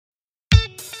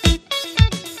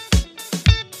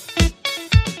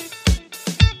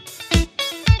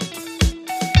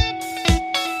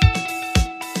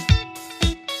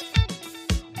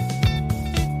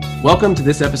Welcome to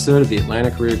this episode of the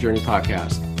Atlanta Career Journey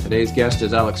Podcast. Today's guest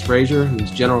is Alex Frazier, who's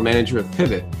General Manager of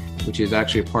Pivot, which is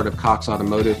actually a part of Cox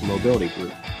Automotive Mobility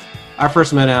Group. I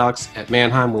first met Alex at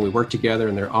Manheim when we worked together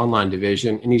in their online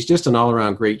division, and he's just an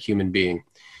all-around great human being.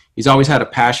 He's always had a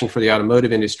passion for the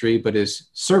automotive industry, but his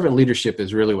servant leadership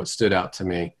is really what stood out to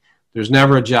me. There's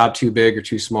never a job too big or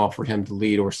too small for him to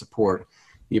lead or support.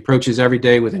 He approaches every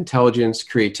day with intelligence,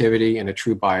 creativity, and a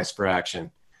true bias for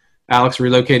action. Alex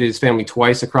relocated his family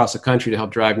twice across the country to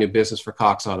help drive new business for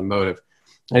Cox Automotive.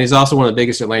 And he's also one of the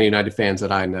biggest Atlanta United fans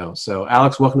that I know. So,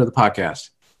 Alex, welcome to the podcast.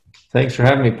 Thanks for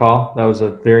having me, Paul. That was a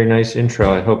very nice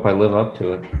intro. I hope I live up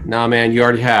to it. No, man, you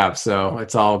already have. So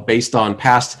it's all based on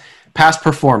past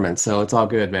performance. So it's all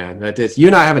good, man. You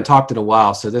and I haven't talked in a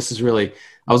while. So this is really,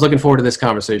 I was looking forward to this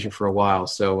conversation for a while.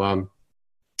 So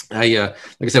like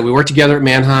I said, we worked together at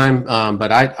Manheim,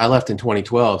 but I left in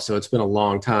 2012. So it's been a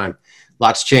long time.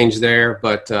 Lots changed there,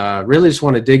 but really just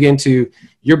want to dig into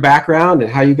your background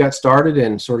and how you got started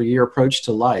and sort of your approach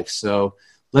to life. So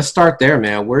let's start there,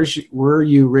 man. Where are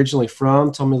you originally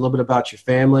from? Tell me a little bit about your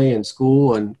family and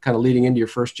school and kind of leading into your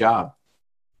first job.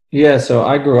 Yeah, so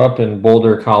I grew up in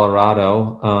Boulder,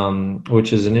 Colorado,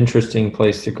 which is an interesting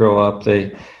place to grow up.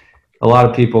 A lot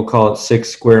of people call it 6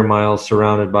 square miles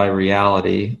surrounded by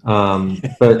reality.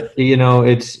 But, you know,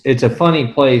 it's a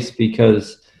funny place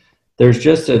because there's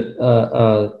just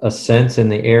a sense in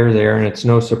the air there, and it's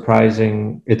not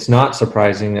surprising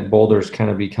that Boulder's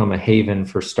kind of become a haven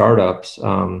for startups.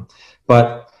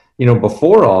 But, you know,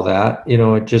 before all that, you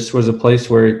know, it just was a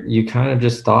place where you kind of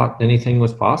just thought anything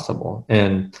was possible.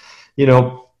 And, you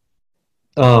know,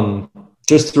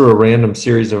 just through a random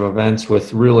series of events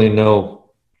with really no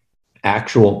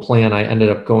actual plan, I ended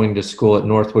up going to school at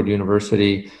Northwood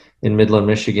University in Midland,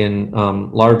 Michigan,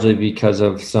 largely because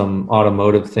of some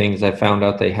automotive things I found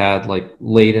out they had like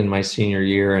late in my senior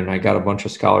year, and I got a bunch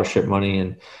of scholarship money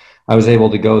and I was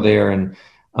able to go there. And,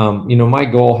 you know, my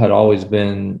goal had always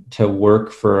been to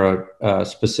work for a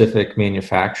specific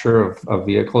manufacturer of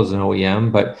vehicles, an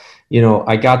OEM, but, you know,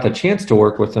 I got the chance to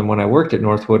work with them when I worked at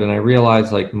Northwood, and I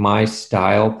realized like my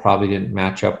style probably didn't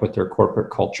match up with their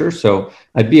corporate culture. So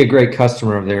I'd be a great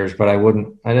customer of theirs, but I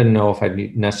didn't know if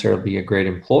I'd necessarily be a great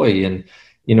employee. And,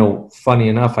 you know, funny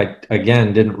enough, I,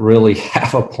 again, didn't really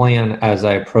have a plan as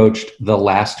I approached the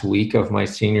last week of my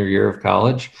senior year of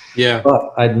college. Yeah. But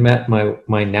I'd met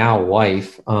my now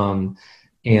wife,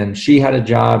 and she had a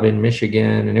job in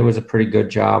Michigan, and it was a pretty good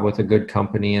job with a good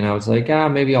company. And I was like,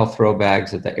 maybe I'll throw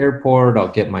bags at the airport. I'll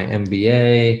get my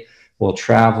MBA. We'll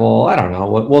travel. I don't know.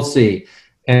 We'll see.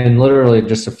 And literally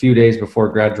just a few days before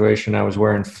graduation, I was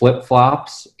wearing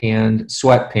flip-flops and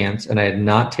sweatpants, and I had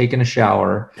not taken a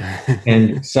shower.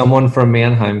 And someone from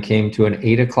Manheim came to an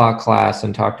 8 o'clock class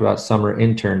and talked about summer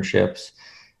internships.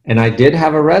 And I did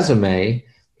have a resume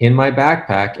in my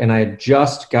backpack, and I had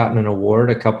just gotten an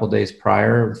award a couple of days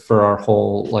prior for our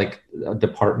whole like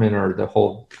department, or the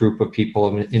whole group of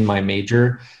people in my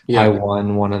major. Yeah. I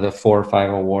won one of the 4 or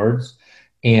 5 awards,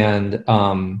 and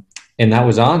that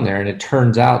was on there. And it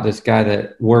turns out this guy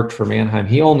that worked for Manheim,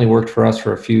 he only worked for us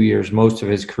for a few years. Most of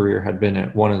his career had been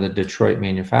at one of the Detroit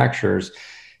manufacturers.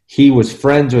 He was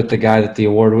friends with the guy that the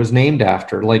award was named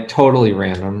after, like totally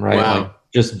random, right? Wow. Like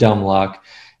just dumb luck.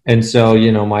 And so,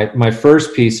 you know, my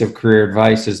first piece of career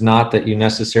advice is not that you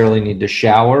necessarily need to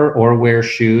shower or wear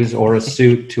shoes or a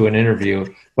suit to an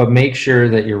interview, but make sure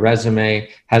that your resume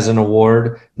has an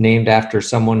award named after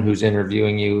someone who's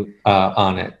interviewing you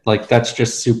on it. Like, that's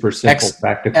just super simple,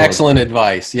 practical. Excellent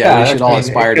advice. Yeah, we should all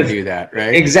aspire to do that,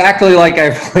 right? Exactly like I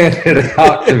planned it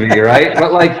out to be, right?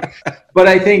 But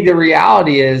I think the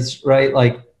reality is, right,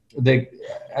 like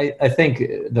I think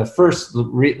the first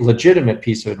legitimate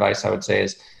piece of advice I would say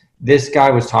is, this guy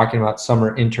was talking about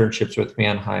summer internships with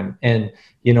Manheim. And,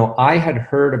 you know, I had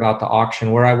heard about the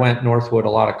auction where I went. Northwood, a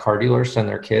lot of car dealers send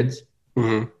their kids.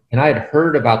 Mm-hmm. And I had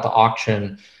heard about the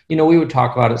auction. You know, we would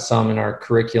talk about it some in our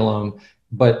curriculum,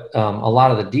 but a lot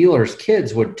of the dealers'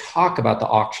 kids would talk about the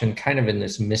auction kind of in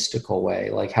this mystical way,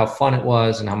 like how fun it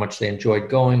was and how much they enjoyed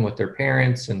going with their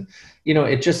parents. And, you know,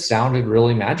 it just sounded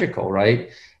really magical, right?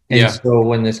 And so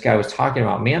when this guy was talking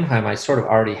about Manheim, I sort of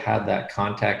already had that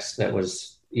context that was,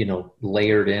 you know,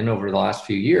 layered in over the last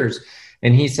few years.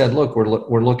 And he said, look,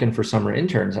 we're looking for summer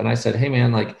interns. And I said, hey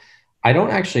man, like, I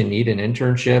don't actually need an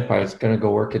internship. I was going to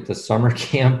go work at the summer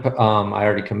camp. I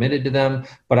already committed to them,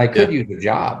 but I could use a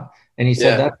job. And he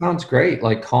said, that sounds great.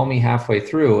 Like, call me halfway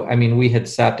through. I mean, we had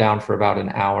sat down for about an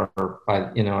hour,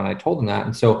 you know, and I told him that.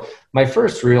 And so my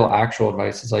first real actual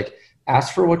advice is like,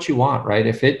 ask for what you want, right?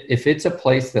 If it's a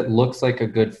place that looks like a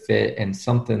good fit and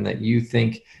something that you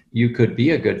think you could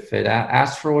be a good fit at,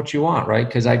 ask for what you want, right?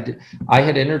 Because I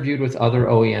had interviewed with other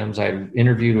OEMs, I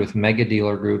interviewed with mega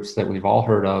dealer groups that we've all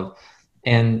heard of,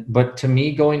 but to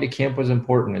me, going to camp was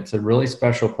important. It's a really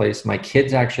special place. My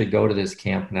kids actually go to this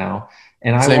camp now,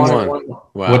 and I wanted one. Wow.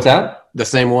 What's that? The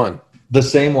same one. The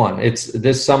same one.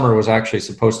 This summer was actually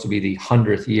supposed to be the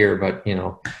 100th year, but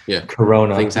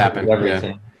Corona, things happen.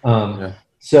 Everything.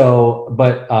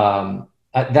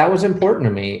 That was important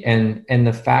to me, and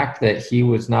the fact that he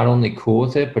was not only cool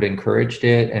with it but encouraged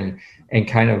it, and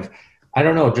kind of, I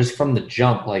don't know, just from the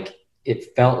jump, like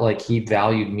it felt like he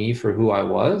valued me for who I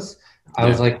was. I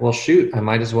was like, well, shoot, I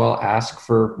might as well ask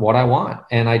for what I want,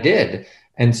 and I did.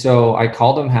 And so I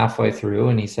called him halfway through,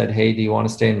 and he said, hey, do you want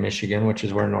to stay in Michigan, which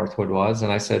is where Northwood was?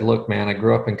 And I said, look, man, I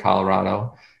grew up in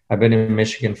Colorado. I've been in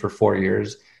Michigan for 4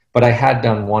 years. But I had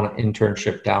done one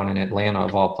internship down in Atlanta,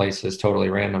 of all places, totally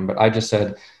random. But I just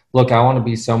said, look, I want to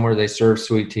be somewhere they serve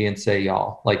sweet tea and say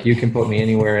y'all. Like, you can put me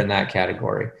anywhere in that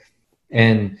category.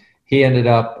 And he ended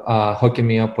up hooking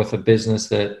me up with a business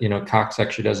that, Cox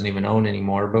actually doesn't even own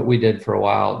anymore, but we did for a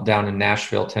while down in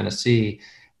Nashville, Tennessee.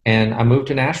 And I moved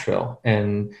to Nashville.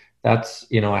 And that's,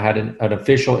 I had an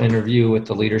official interview with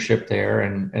the leadership there.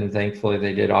 And thankfully,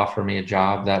 they did offer me a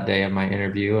job that day of my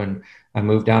interview. And I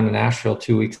moved down to Nashville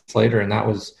 2 weeks later, and that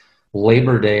was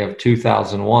Labor Day of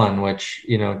 2001, which,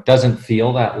 doesn't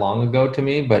feel that long ago to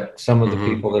me, but some of the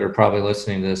people that are probably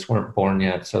listening to this weren't born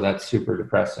yet. So that's super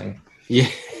depressing. Yeah.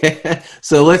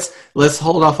 So let's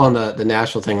hold off on the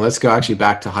Nashville thing. Let's go actually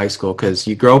back to high school, because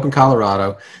you grew up in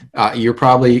Colorado. You're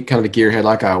probably kind of a gearhead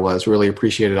like I was, really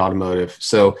appreciated automotive.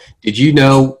 So did you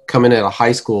know coming out of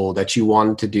high school that you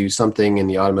wanted to do something in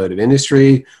the automotive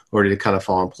industry, or did it kind of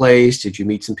fall in place? Did you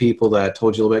meet some people that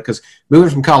told you a little bit? Because moving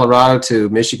from Colorado to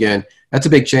Michigan, that's a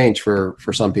big change for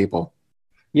some people.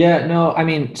 Yeah, no, I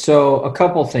mean, so a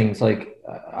couple things, like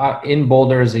in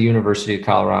Boulder is the University of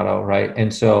Colorado, right?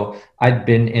 And so I'd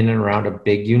been in and around a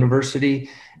big university.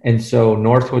 And so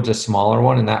Northwood's a smaller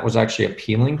one. And that was actually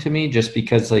appealing to me, just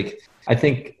because, like, I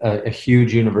think a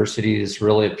huge university is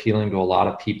really appealing to a lot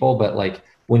of people. But like,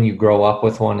 when you grow up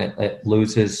with one, it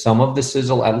loses some of the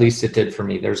sizzle. At least it did for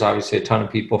me. There's obviously a ton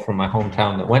of people from my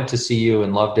hometown that went to CU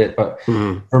and loved it. But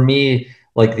for me,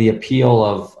 like, the appeal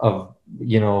of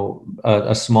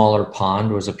a smaller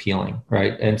pond was appealing,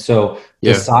 right? And so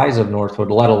the size of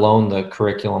Northwood, let alone the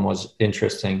curriculum, was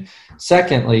interesting.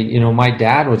 Secondly, my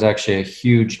dad was actually a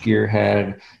huge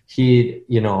gearhead. He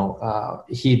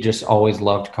just always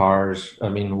loved cars. I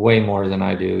mean, way more than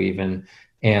I do even.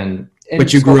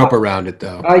 But you grew up around it,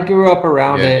 though. I grew up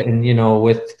around it, and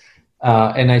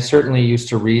and I certainly used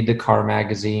to read the car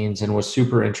magazines and was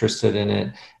super interested in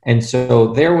it. And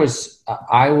so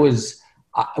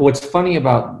what's funny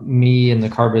about me in the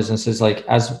car business is, like,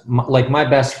 my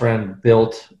best friend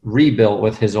rebuilt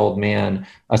with his old man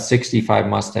a 65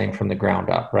 Mustang from the ground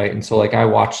up, right? And so, like, I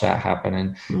watched that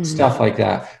happen and stuff like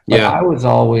that. But I was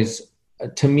always,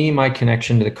 to me, my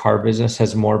connection to the car business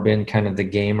has more been kind of the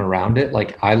game around it.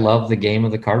 Like, I love the game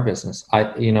of the car business.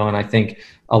 And I think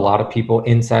a lot of people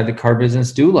inside the car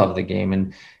business do love the game.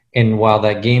 And while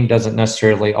that game doesn't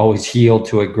necessarily always yield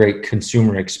to a great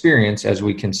consumer experience, as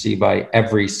we can see by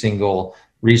every single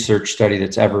research study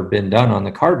that's ever been done on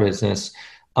the car business,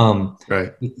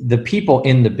 the people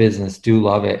in the business do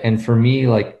love it. And for me,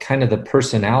 like, kind of the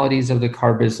personalities of the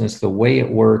car business, the way it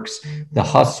works, the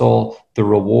hustle, the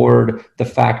reward, the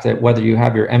fact that whether you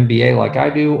have your MBA like I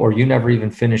do, or you never even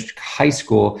finished high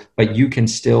school, but you can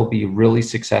still be really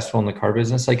successful in the car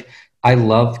business. Like, I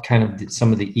love kind of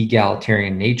some of the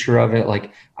egalitarian nature of it.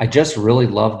 Like, I just really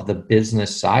loved the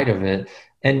business side of it.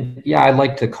 And yeah, I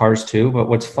liked the cars too. But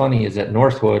what's funny is at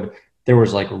Northwood, there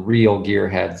was like real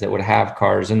gearheads that would have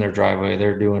cars in their driveway.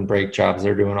 They're doing brake jobs.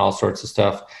 They're doing all sorts of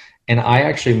stuff. And I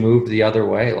actually moved the other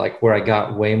way, like, where I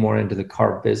got way more into the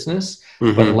car business,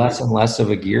 but less and less of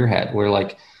a gearhead, where,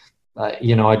 like,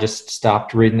 I just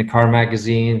stopped reading the car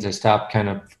magazines. I stopped kind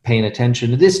of paying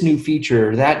attention to this new feature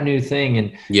or that new thing,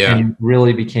 and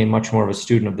really became much more of a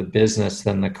student of the business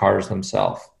than the cars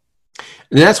themselves.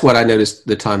 And that's what I noticed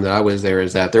the time that I was there,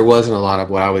 is that there wasn't a lot of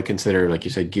what I would consider, like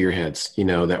you said, gearheads,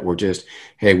 that were just,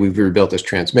 hey, we've rebuilt this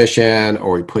transmission,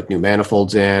 or we put new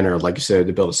manifolds in, or like you said,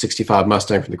 they built a 65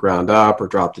 Mustang from the ground up, or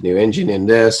dropped a new engine in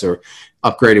this, or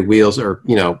upgraded wheels, or,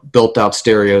 built out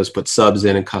stereos, put subs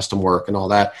in and custom work and all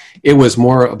that. It was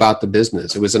more about the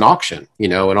business. It was an auction,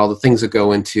 and all the things that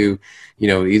go into,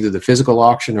 either the physical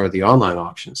auction or the online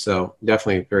auction. So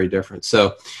definitely very different.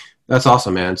 So that's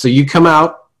awesome, man. So you come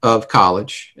out of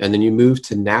college and then you moved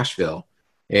to Nashville,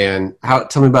 And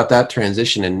tell me about that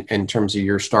transition in terms of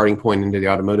your starting point into the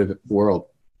automotive world.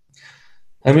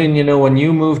 I mean, when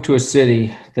you move to a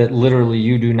city that literally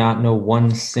you do not know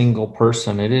one single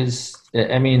person,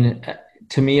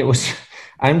 to me, it was,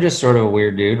 I'm just sort of a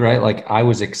weird dude, right? Like I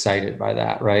was excited by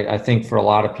that, right? I think for a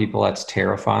lot of people, that's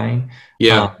terrifying.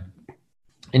 Yeah.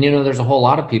 And, there's a whole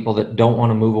lot of people that don't want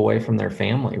to move away from their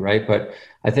family, right? But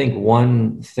I think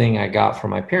one thing I got from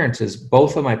my parents is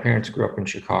both of my parents grew up in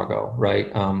Chicago,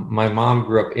 right? My mom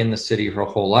grew up in the city her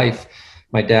whole life.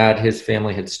 My dad, his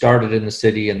family had started in the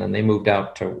city and then they moved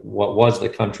out to what was the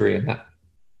country, and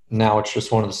now it's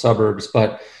just one of the suburbs.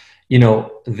 But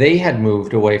they had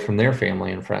moved away from their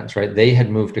family and friends, right? They had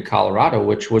moved to Colorado,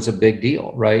 which was a big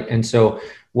deal, right? And so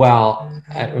while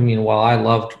I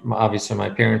loved obviously my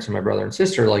parents and my brother and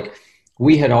sister, like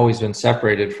we had always been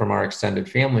separated from our extended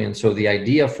family. And so the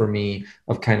idea for me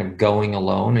of kind of going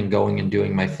alone and going and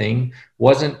doing my thing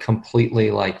wasn't completely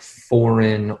like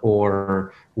foreign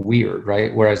or weird,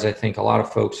 right? Whereas I think a lot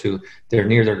of folks who they're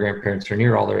near their grandparents or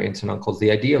near all their aunts and uncles,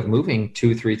 the idea of moving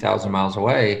 2,000-3,000 miles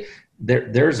away,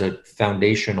 there's a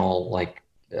foundational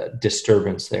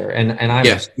disturbance there. And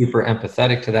I'm super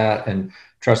empathetic to that. And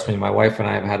trust me, my wife and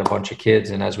I have had a bunch of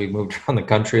kids. And as we moved around the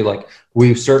country, like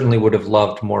we certainly would have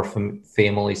loved more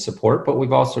family support, but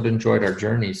we've also enjoyed our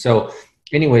journey. So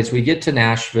anyways, we get to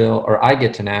Nashville, or I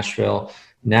get to Nashville.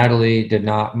 Natalie did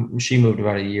not, she moved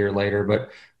about a year later, but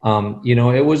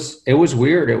it was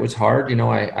weird. It was hard.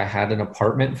 I had an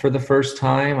apartment for the first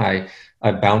time.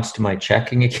 I bounced my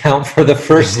checking account for the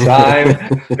first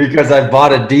time because I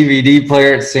bought a DVD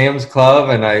player at Sam's Club,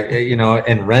 and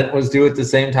and rent was due at the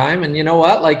same time. And you know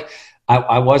what? Like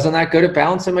I wasn't that good at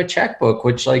balancing my checkbook,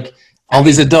 which all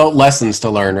these adult lessons to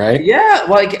learn, right? Yeah.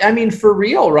 For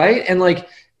real. Right. And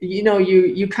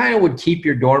you kind of would keep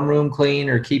your dorm room clean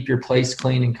or keep your place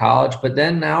clean in college. But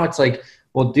then now it's like,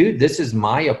 well, dude, this is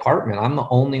my apartment. I'm the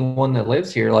only one that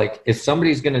lives here. Like if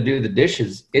somebody's going to do the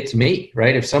dishes, it's me,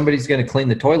 right? If somebody's going to clean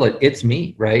the toilet, it's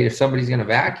me, right? If somebody's going to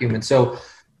vacuum. And so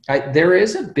there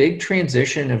is a big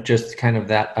transition of just kind of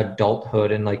that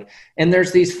adulthood. And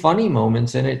there's these funny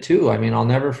moments in it too. I mean, I'll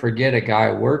never forget a guy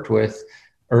I worked with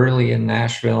early in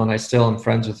Nashville, and I still am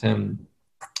friends with him.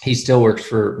 He still works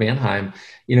for Manheim.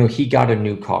 He got a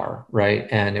new car, right?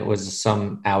 And it was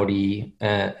some Audi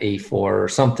A4 or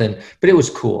something, but it was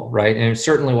cool, right? And it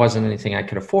certainly wasn't anything I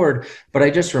could afford, but I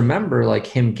just remember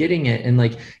him getting it. And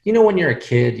when you're a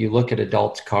kid, you look at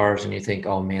adults' cars and you think,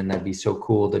 oh man, that'd be so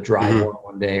cool to drive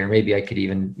one day, or maybe I could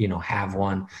even, have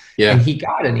one. Yeah. And he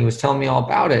got it and he was telling me all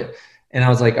about it. And I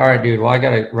was like, all right, dude, well, I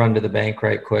got to run to the bank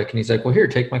right quick. And he's like, well, here,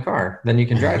 take my car. Then you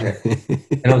can drive it.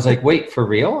 And I was like, wait, for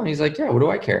real? And he's like, yeah, what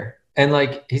do I care?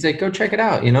 And he's like, go check it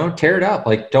out, tear it up.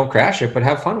 Don't crash it, but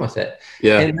have fun with it.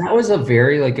 Yeah. And that was a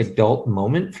very adult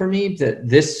moment for me, that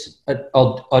this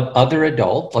other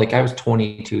adult, I was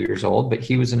 22 years old, but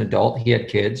he was an adult. He had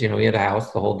kids, he had a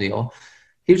house, the whole deal.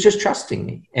 He was just trusting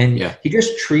me. And he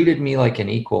just treated me like an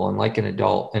equal and like an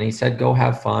adult. And he said, go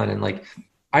have fun. And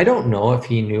I don't know if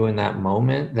he knew in that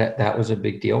moment that was a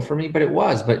big deal for me, but it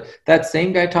was. But that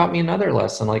same guy taught me another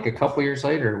lesson. A couple years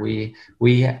later, we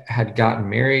had gotten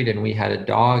married and we had a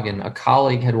dog, and a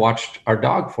colleague had watched our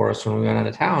dog for us when we went out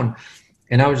of town.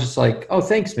 And I was just like, oh,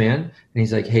 thanks, man. And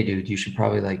he's like, hey, dude, you should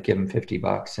probably give him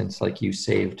 $50 since you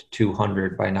saved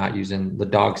 $200 by not using the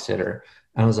dog sitter.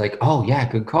 And I was like, oh yeah,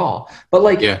 good call. But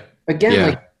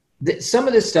some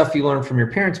of this stuff you learn from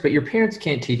your parents, but your parents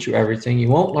can't teach you everything. You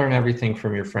won't learn everything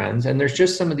from your friends. And there's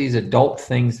just some of these adult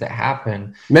things that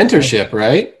happen. Mentorship,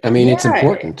 right? I mean, it's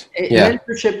important.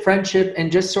 Mentorship, friendship,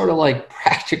 and just sort of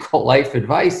practical life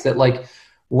advice that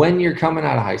when you're coming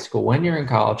out of high school, when you're in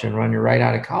college and when you're right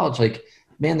out of college,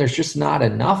 man, there's just not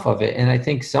enough of it. And I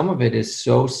think some of it is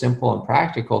so simple and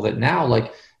practical that now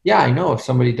I know if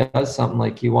somebody does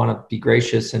something, you want to be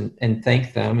gracious and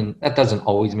thank them. And that doesn't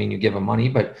always mean you give them money,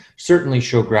 but certainly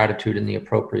show gratitude in the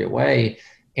appropriate way.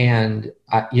 And,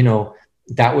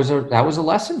 that was a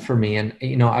lesson for me.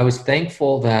 And, I was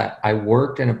thankful that I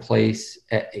worked in a place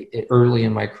early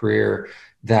in my career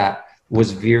that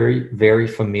was very, very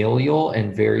familial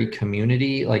and very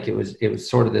community. It was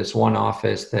sort of this one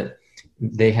office that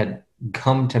they had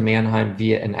come to Manheim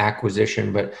via an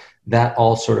acquisition, but that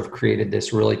all sort of created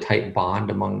this really tight bond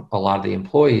among a lot of the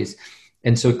employees.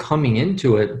 And so coming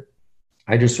into it,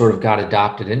 I just sort of got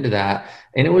adopted into that.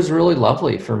 And it was really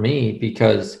lovely for me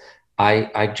because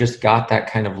I just got that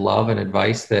kind of love and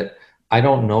advice that I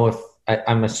don't know if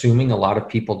I'm assuming a lot of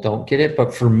people don't get it,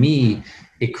 but for me,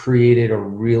 it created a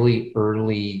really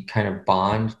early kind of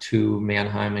bond to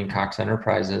Manheim and Cox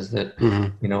Enterprises that,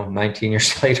 19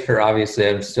 years later, obviously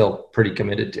I'm still pretty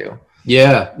committed to.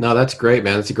 Yeah, no, that's great,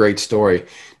 man. That's a great story.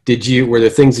 Were there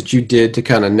things that you did to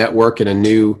kind of network in a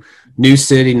new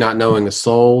city, not knowing a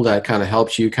soul, that kind of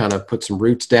helps you kind of put some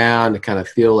roots down to kind of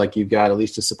feel like you've got at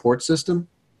least a support system?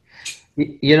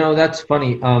 That's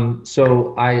funny.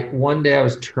 So one day I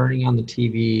was turning on the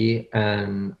TV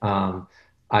and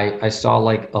I saw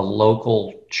like a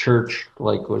local church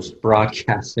like was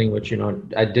broadcasting, which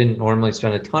I didn't normally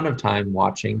spend a ton of time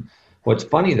watching. What's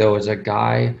funny though is a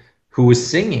guy who was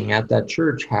singing at that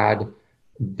church had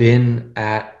been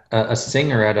at a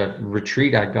singer at a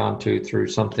retreat I'd gone to through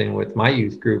something with my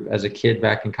youth group as a kid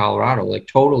back in Colorado, like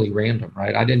totally random,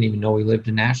 right? I didn't even know he lived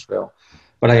in Nashville,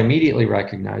 but I immediately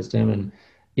recognized him. And,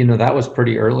 that was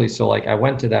pretty early. So like I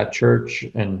went to that church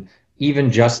and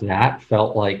even just that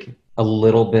felt like a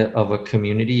little bit of a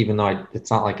community, even though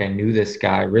it's not like I knew this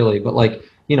guy really, but like,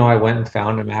 I went and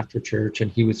found him after church and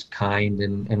he was kind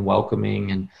and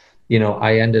welcoming. And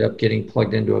I ended up getting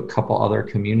plugged into a couple other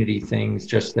community things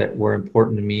just that were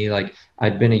important to me. Like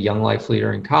I'd been a young life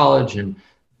leader in college, and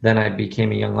then I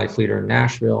became a young life leader in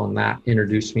Nashville, and that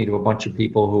introduced me to a bunch of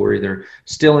people who were either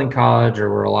still in college or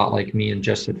were a lot like me and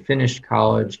just had finished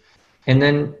college. And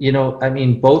then,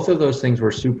 both of those things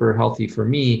were super healthy for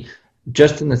me,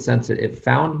 just in the sense that it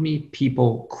found me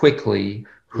people quickly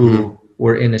who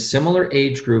were in a similar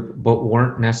age group, but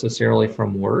weren't necessarily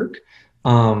from work.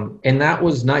 And that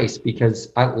was nice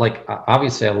because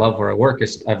obviously I love where I work.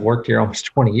 I've worked here almost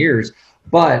 20 years,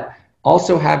 but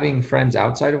also having friends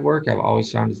outside of work, I've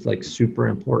always found is like super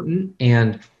important.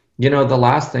 And, the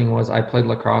last thing was I played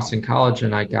lacrosse in college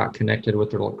and I got connected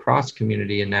with the lacrosse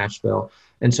community in Nashville.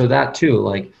 And so that too,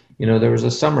 like, there was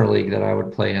a summer league that I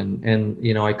would play in,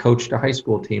 and, I coached a high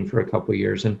school team for a couple of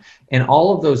years, and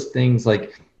all of those things,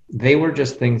 like, they were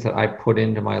just things that I put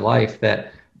into my life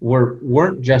that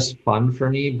weren't just fun for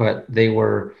me, but they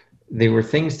were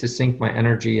things to sink my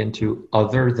energy into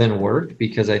other than work,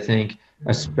 because I think,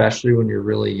 especially when you're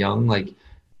really young, like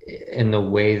in the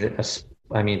way that,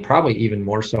 probably even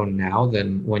more so now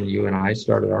than when you and I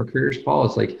started our careers, Paul,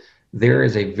 is like there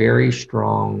is a very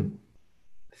strong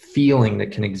feeling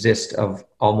that can exist of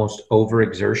almost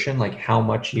overexertion, like how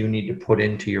much you need to put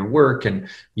into your work and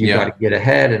you got to get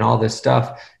ahead and all this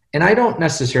stuff. And I don't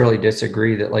necessarily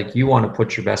disagree that like you want to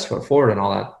put your best foot forward and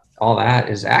all that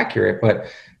is accurate. But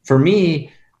for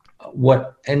me,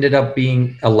 what ended up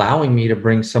allowing me to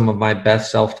bring some of my best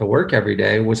self to work every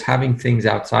day was having things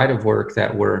outside of work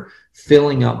that were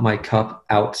filling up my cup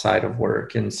outside of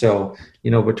work. And so,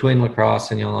 between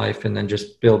lacrosse and Young Life, and then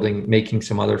just making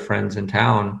some other friends in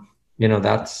town,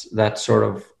 that sort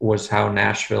of was how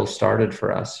Nashville started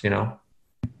for us.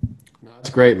 That's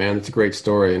great, man. That's a great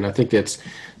story. And I think that's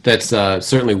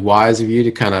certainly wise of you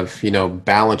to kind of,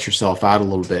 balance yourself out a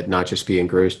little bit, not just be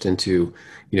engrossed into,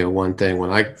 one thing. When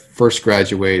I first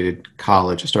graduated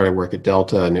college, I started work at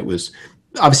Delta, and it was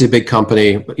obviously a big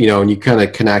company, but, and you kind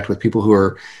of connect with people who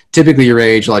are typically your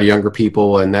age, a lot of younger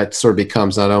people, and that sort of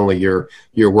becomes not only your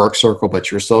work circle,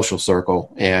 but your social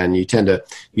circle. And you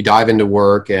dive into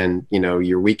work, and,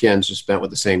 your weekends are spent with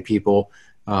the same people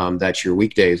that your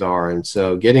weekdays are. And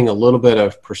so getting a little bit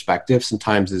of perspective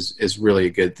sometimes is really a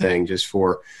good thing, just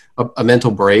for a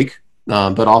mental break,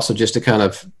 but also just to kind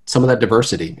of some of that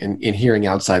diversity in hearing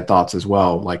outside thoughts as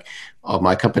well. Like, oh,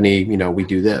 my company, we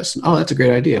do this. Oh, that's a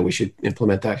great idea. We should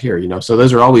implement that here, So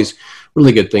those are always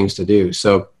really good things to do.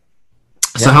 So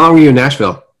how long were you in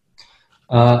Nashville?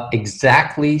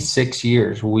 Exactly 6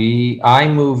 years. I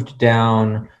moved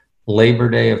down Labor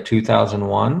Day of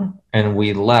 2001, and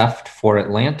we left for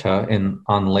Atlanta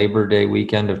on Labor Day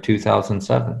weekend of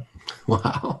 2007.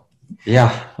 Wow.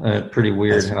 Yeah, pretty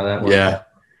weird how that worked. Yeah,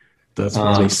 that's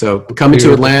funny. So coming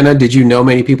to Atlanta, did you know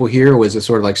many people here, or was it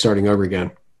sort of like starting over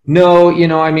again? No,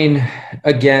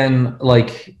 again,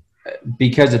 like,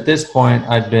 because at this point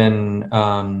I'd been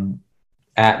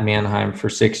at Mannheim for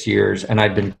 6 years, and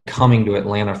I'd been coming to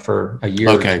Atlanta for a year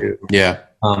or two. Yeah.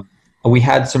 We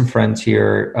had some friends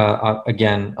here.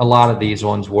 Again, a lot of these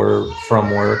ones were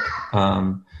from work.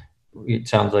 It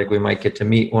sounds like we might get to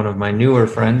meet one of my newer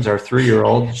friends, our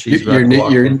 3-year-old. She's your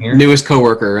newest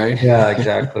coworker, right? Yeah,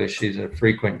 exactly. She's a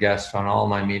frequent guest on all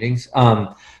my meetings.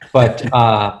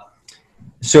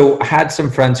 So I had some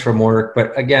friends from work,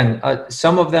 but again,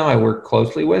 some of them I worked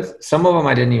closely with. Some of them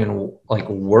I didn't even like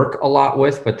work a lot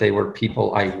with, but they were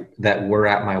people that were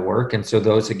at my work. And so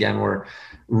those again were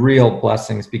real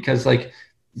blessings, because like,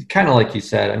 kind of like you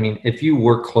said, if you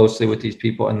work closely with these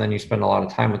people and then you spend a lot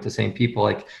of time with the same people,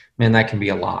 like, man, that can be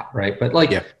a lot. Right. But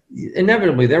like,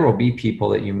 inevitably there will be people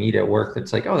that you meet at work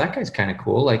that's like, oh, that guy's kind of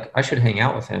cool. Like, I should hang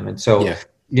out with him. And so,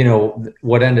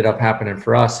 what ended up happening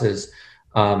for us is,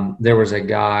 there was a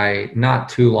guy not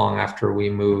too long after we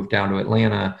moved down to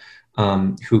Atlanta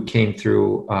who came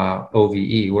through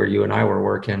OVE, where you and I were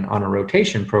working on a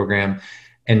rotation program.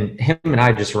 And him and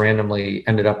I just randomly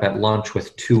ended up at lunch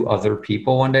with 2 other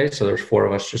people one day. So there's 4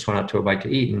 of us just went out to a bite to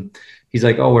eat. And he's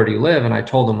like, "Oh, where do you live?" And I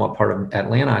told him what part of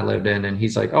Atlanta I lived in. And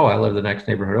he's like, "Oh, I live the next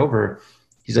neighborhood over."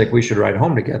 He's like, "We should ride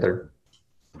home together.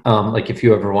 Like if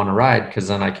you ever want to ride, because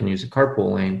then I can use a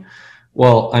carpool lane."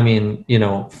 Well, I mean,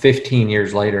 15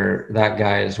 years later, that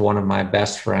guy is one of my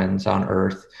best friends on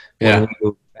earth. Yeah. When we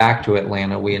moved back to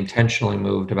Atlanta, we intentionally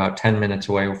moved about 10 minutes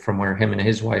away from where him and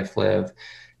his wife live.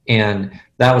 And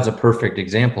that was a perfect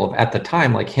example of, at the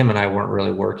time, like him and I weren't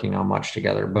really working on much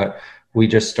together, but we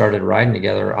just started riding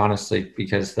together, honestly,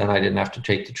 because then I didn't have to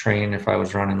take the train if I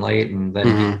was running late, and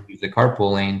then use the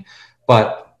carpool lane.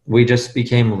 But we just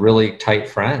became really tight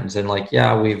friends. And like,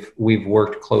 yeah, we've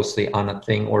worked closely on a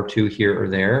thing or two here or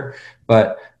there,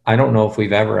 but I don't know if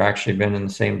we've ever actually been in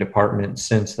the same department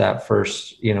since that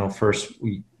first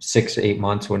 6 to 8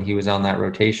 months when he was on that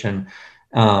rotation.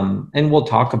 And we'll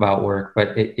talk about work,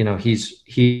 but he's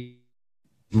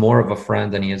more of a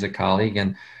friend than he is a colleague.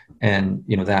 And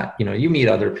you meet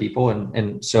other people.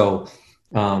 And so,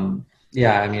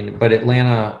 yeah, I mean, but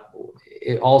Atlanta,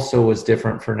 it also was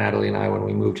different for Natalie and I when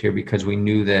we moved here, because we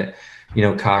knew that,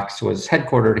 Cox was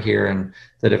headquartered here, and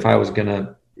that if I was going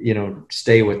to,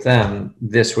 stay with them,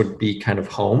 this would be kind of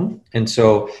home. And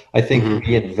so I think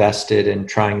we invested in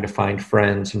trying to find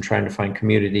friends and trying to find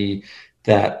community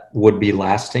that would be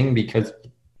lasting, because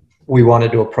we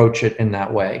wanted to approach it in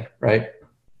that way. Right.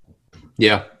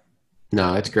 Yeah.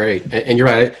 No, it's great. And you're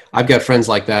right. I've got friends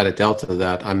like that at Delta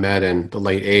that I met in the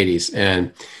late 80s,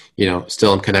 and,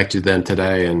 still I'm connected to them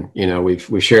today. And,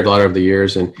 we've shared a lot over the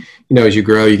years, and, as you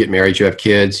grow, you get married, you have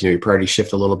kids, your priorities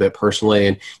shift a little bit personally,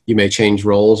 and you may change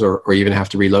roles or even have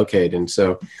to relocate. And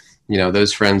so,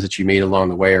 those friends that you meet along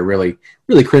the way are really,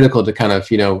 really critical to kind of,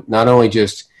 not only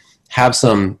just have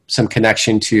some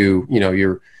connection to,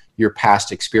 your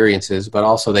past experiences, but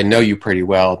also they know you pretty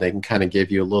well. They can kind of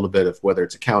give you a little bit of, whether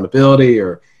it's accountability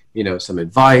or, some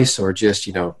advice, or just,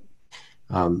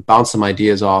 bounce some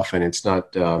ideas off. And it's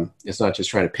not just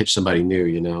trying to pitch somebody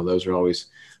new, those are always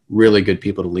really good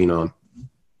people to lean on.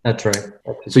 That's right.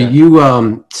 So you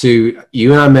and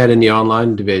I met in the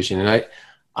online division, and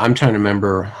I'm trying to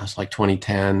remember, it was like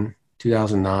 2010,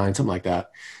 2009, something like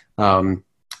that.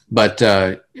 But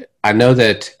I know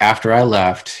that after I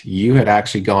left, you had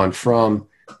actually gone from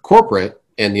corporate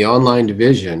and the online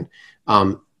division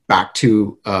back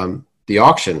to the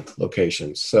auction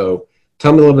locations. So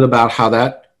tell me a little bit about how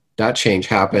that change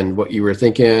happened, what you were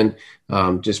thinking,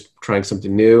 just trying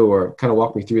something new, or kind of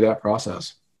walk me through that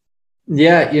process.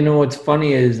 Yeah, what's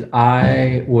funny is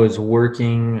I was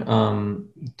working,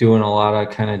 doing a lot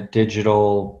of kind of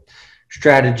digital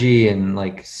strategy and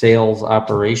like sales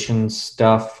operations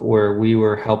stuff, where we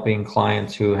were helping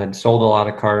clients who had sold a lot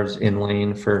of cars in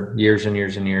lane for years and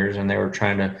years and years, and they were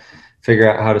trying to figure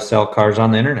out how to sell cars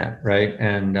on the internet, right?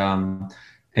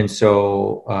 And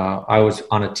so I was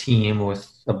on a team with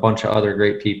a bunch of other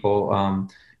great people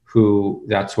who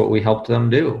that's what we helped them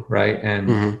do, right?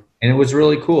 And it was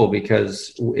really cool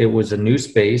because it was a new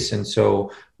space, and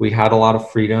so we had a lot of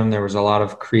freedom. There was a lot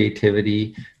of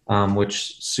creativity,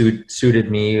 which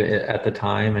suited me at the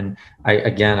time. And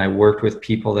I worked with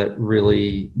people that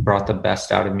really brought the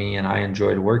best out of me, and I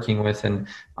enjoyed working with. And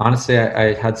honestly,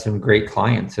 I had some great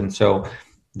clients, and so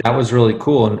that was really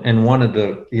cool. And one of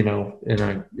the,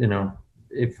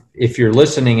 if you're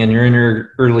listening and you're in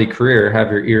your early career,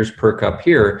 have your ears perk up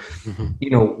here.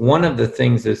 One of the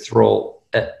things this role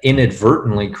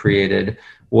inadvertently created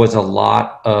was a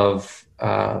lot of,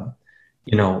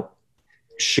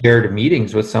 shared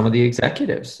meetings with some of the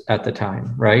executives at the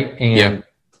time. Right. And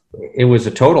it was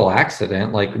a total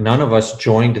accident. Like, none of us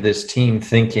joined this team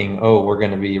thinking, oh, we're going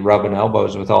to be rubbing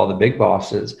elbows with all the big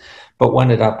bosses. But what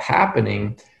ended up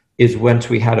happening is, once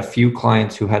we had a few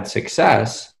clients who had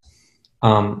success,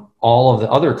 all of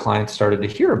the other clients started to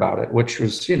hear about it, which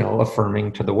was,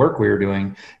 affirming to the work we were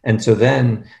doing. And so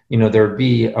then, there would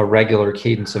be a regular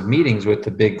cadence of meetings with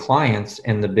the big clients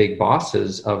and the big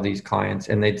bosses of these clients.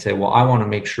 And they'd say, well, I want to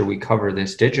make sure we cover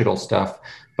this digital stuff,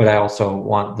 but I also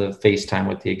want the FaceTime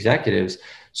with the executives.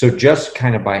 So just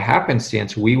kind of by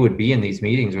happenstance, we would be in these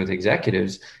meetings with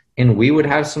executives, and we would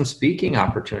have some speaking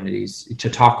opportunities to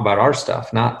talk about our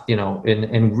stuff, not,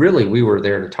 and really we were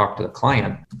there to talk to the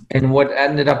client. And what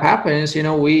ended up happening is,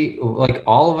 we, like,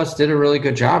 all of us did a really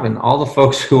good job, and all the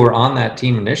folks who were on that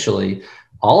team initially,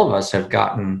 all of us have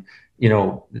gotten,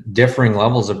 differing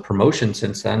levels of promotion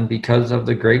since then, because of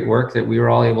the great work that we were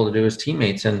all able to do as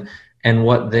teammates. And And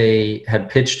what they had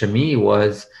pitched to me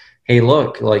was, hey,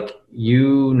 look, like,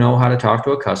 you know how to talk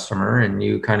to a customer and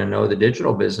you kind of know the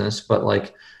digital business, but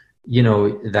like, you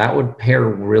know, that would pair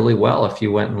really well if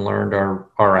you went and learned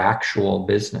our actual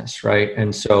business, right?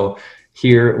 And so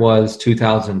here it was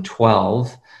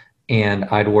 2012, and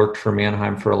I'd worked for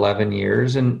Manheim for 11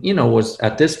 years, and, you know, was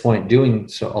at this point doing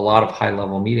a lot of high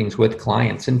level meetings with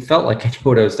clients and felt like I knew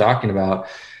what I was talking about.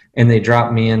 And they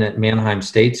dropped me in at Manheim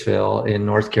Statesville in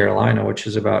North Carolina, which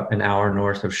is about an hour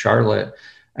north of Charlotte.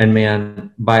 And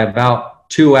man, by about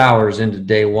 2 hours into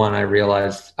day one, I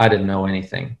realized I didn't know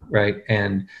anything, right?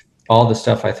 And all the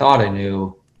stuff I thought I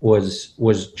knew was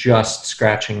just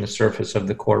scratching the surface of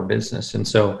the core business. And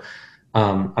so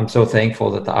I'm so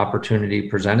thankful that the opportunity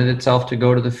presented itself to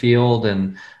go to the field.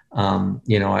 And,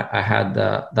 you know, I had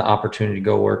the opportunity to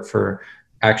go work for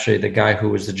actually the guy who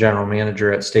was the general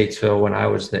manager at Statesville when I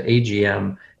was the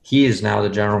AGM. He is now the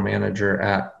general manager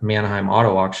at Manheim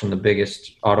Auto Auction, the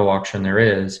biggest auto auction there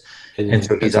is. And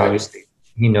so he's obviously,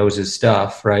 he knows his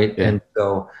stuff, right? Yeah. And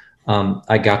so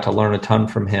I got to learn a ton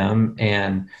from him,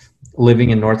 and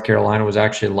living in North Carolina was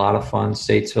actually a lot of fun.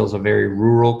 Statesville is a very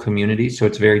rural community, so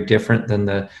it's very different than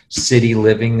the city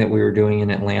living that we were doing in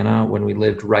Atlanta when we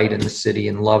lived right in the city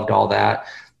and loved all that.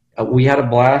 We had a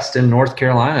blast in North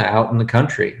Carolina out in the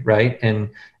country, right? And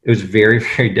it was very,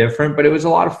 very different, but it was a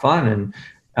lot of fun, and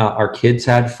our kids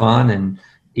had fun. And,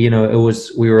 you know,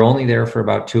 we were only there for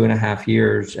about 2.5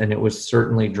 years, and it was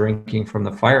certainly drinking from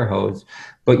the fire hose.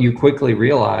 But you quickly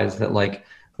realize that, like,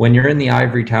 when you're in the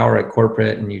ivory tower at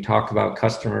corporate and you talk about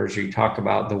customers, or you talk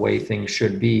about the way things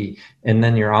should be, and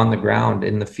then you're on the ground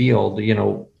in the field, you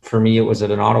know, for me, it was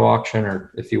at an auto auction,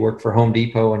 or if you work for Home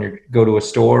Depot and you go to a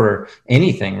store or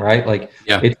anything, right? Like,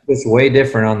 yeah, it's just way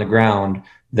different on the ground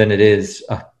than it is,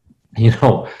 you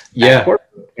know, yeah.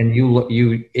 And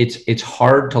it's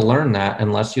hard to learn that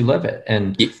unless you live it.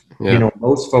 And, yeah, you know,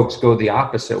 most folks go the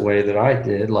opposite way that I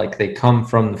did. Like, they come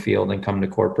from the field and come to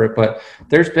corporate, but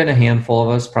there's been a handful of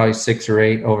us, probably 6 or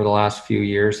 8 over the last few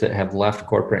years, that have left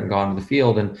corporate and gone to the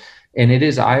field. And it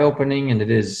is eye-opening, and it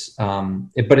is,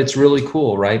 but it's really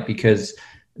cool, right? Because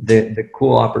the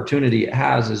cool opportunity it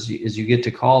has is you get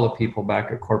to call the people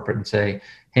back at corporate and say,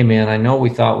 hey man, I know we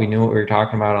thought we knew what we were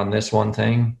talking about on this one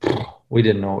thing. We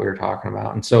didn't know what we were talking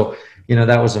about. And so, you know,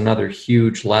 that was another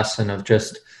huge lesson of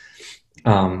just,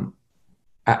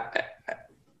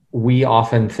 we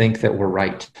often think that we're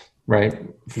right?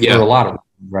 For a lot of them,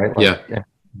 right? Like, yeah.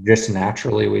 Just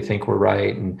naturally we think we're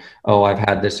right. And, oh, I've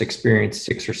had this experience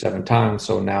 6 or 7 times,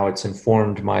 so now it's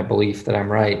informed my belief that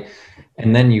I'm right.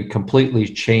 And then you completely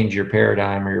change your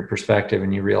paradigm or your perspective,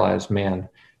 and you realize, man,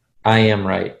 I am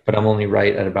right, but I'm only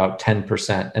right at about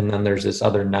 10%. And then there's this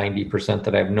other 90%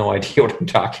 that I have no idea what I'm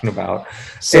talking about.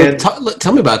 So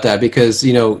tell me about that, because,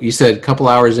 you know, you said a couple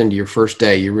hours into your first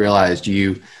day, you realized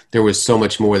there was so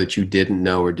much more that you didn't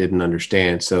know or didn't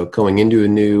understand. So going into a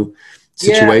new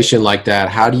situation like that,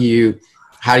 how do you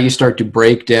start to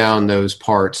break down those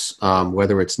parts,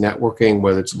 whether it's networking,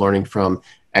 whether it's learning from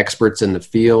experts in the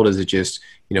field? Is it just,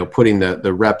 you know, putting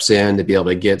the reps in to be able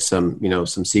to get some, you know,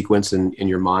 some sequence in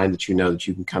your mind that you know that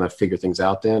you can kind of figure things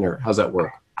out then, or how's that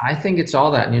work? I think it's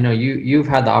all that. And, you know, you've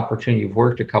had the opportunity, you've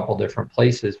worked a couple different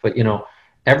places, but, you know,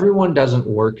 everyone doesn't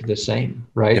work the same,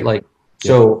 right? Yeah. Like,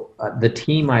 so the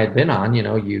team I had been on, you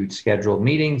know, you scheduled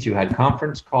meetings, you had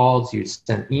conference calls, you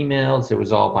sent emails, it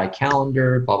was all by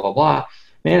calendar, blah, blah, blah.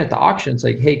 Man, at the auction, it's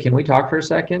like, hey, can we talk for a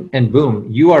second? And boom,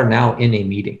 you are now in a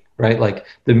meeting, right? Like,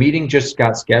 the meeting just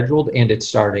got scheduled and it's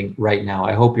starting right now.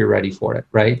 I hope you're ready for it,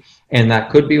 right? And that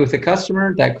could be with a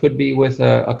customer, that could be with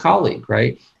a colleague,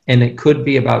 right? And it could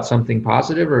be about something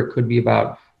positive, or it could be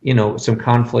about, you know, some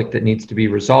conflict that needs to be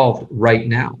resolved right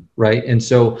now, right? And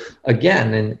so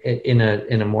again, in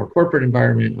a more corporate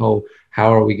environment, oh,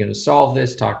 how are we going to solve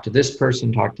this? Talk to this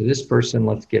person,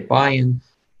 let's get buy-in.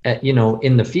 You know,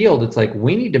 in the field, it's like,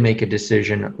 we need to make a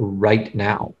decision right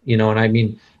now, you know. And I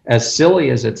mean, as silly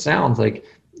as it sounds, like,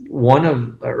 one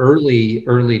of the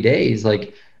early days,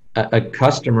 like, a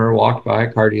customer walked by,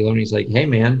 a car dealer, and he's like, hey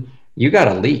man, you got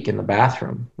a leak in the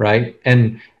bathroom, right?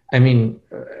 And I mean,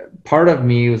 part of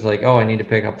me was like, oh, I need to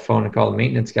pick up the phone and call the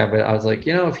maintenance guy. But I was like,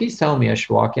 you know, if he's telling me I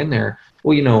should walk in there,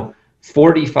 well, you know,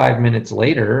 45 minutes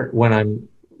later, when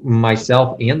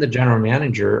myself and the general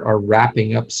manager are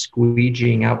wrapping up,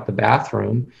 squeegeeing out the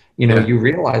bathroom, you know, you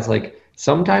realize, like,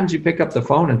 sometimes you pick up the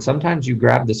phone and sometimes you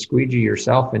grab the squeegee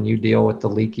yourself and you deal with the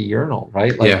leaky urinal,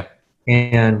 right? Like,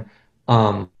 and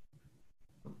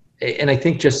I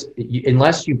think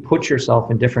unless you put yourself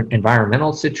in different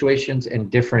environmental situations and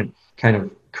different kind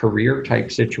of career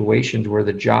type situations where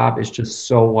the job is just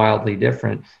so wildly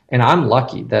different. And I'm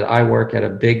lucky that I work at a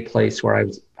big place where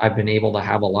I've been able to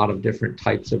have a lot of different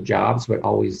types of jobs, but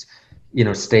always,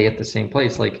 stay at the same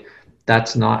place. Like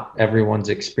that's not everyone's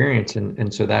experience.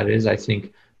 And so that is, I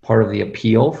think, part of the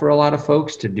appeal for a lot of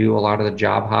folks to do a lot of the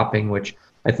job hopping, which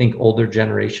I think older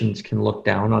generations can look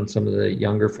down on some of the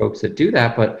younger folks that do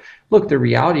that. But look, the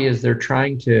reality is they're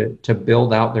trying to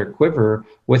build out their quiver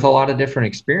with a lot of different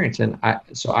experience. And I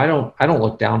don't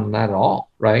look down on that at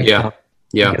all. Right. Yeah.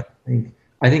 Yeah.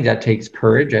 I think that takes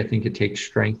courage. I think it takes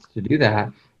strength to do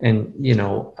that. And,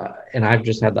 and I've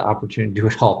just had the opportunity to do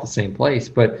it all at the same place.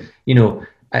 But,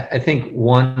 I think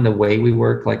the way we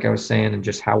work, like I was saying, and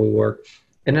just how we work.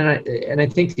 And then I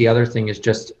think the other thing is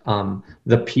just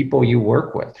the people you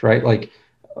work with, right? Like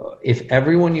if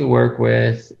everyone you work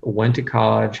with went to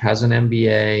college, has an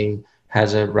MBA,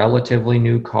 has a relatively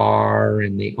new car,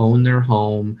 and they own their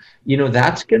home,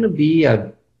 that's going to be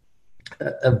a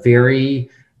very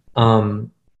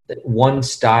one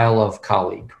style of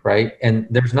colleague, right? And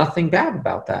there's nothing bad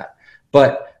about that,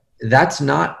 but that's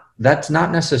not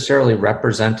necessarily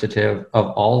representative of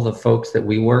all the folks that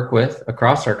we work with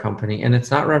across our company. And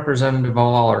it's not representative of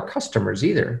all our customers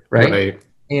either. Right.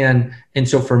 And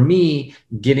so for me,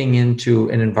 getting into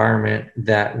an environment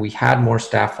that we had more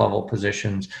staff level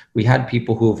positions, we had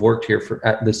people who have worked here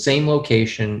at the same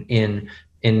location in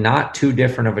not too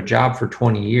different of a job for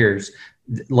 20 years,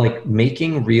 like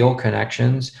making real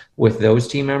connections with those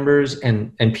team members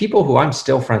and people who I'm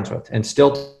still friends with and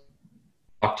still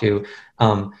talk to.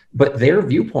 But their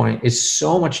viewpoint is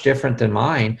so much different than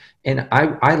mine. And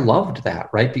I loved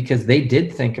that, right? Because they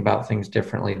did think about things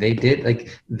differently.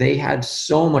 They had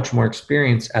so much more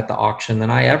experience at the auction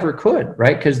than I ever could,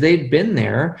 right? Because they'd been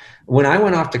there. When I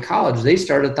went off to college, they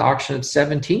started the auction at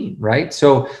 17, right?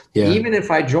 So even if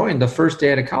I joined the first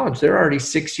day out of college, they're already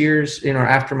 6 years,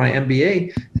 after my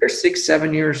MBA, they're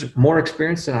 6-7 years more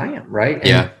experienced than I am, right?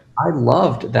 And I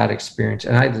loved that experience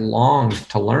and I longed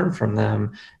to learn from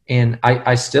them. And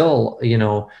I still,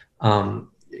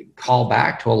 call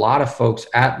back to a lot of folks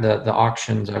at the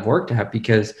auctions I've worked at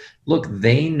because, look,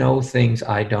 they know things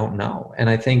I don't know. And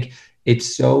I think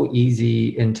it's so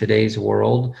easy in today's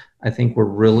world. I think we're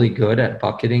really good at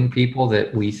bucketing people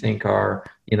that we think are,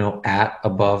 at,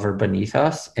 above, or beneath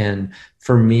us. And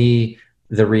for me,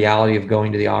 the reality of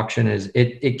going to the auction is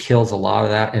it kills a lot of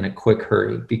that in a quick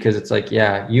hurry because it's like,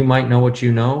 you might know what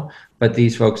you know, but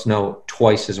these folks know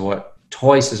twice as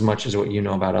much as what you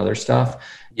know about other stuff.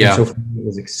 Yeah. And so for me, it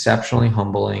was exceptionally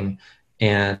humbling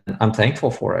and I'm thankful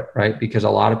for it, right? Because a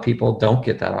lot of people don't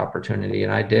get that opportunity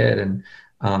and I did. And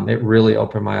it really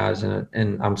opened my eyes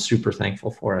and I'm super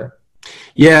thankful for it.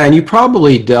 Yeah. And you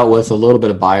probably dealt with a little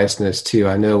bit of biasness too.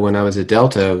 I know when I was at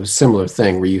Delta, it was a similar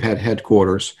thing where you had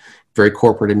headquarters, very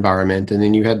corporate environment, and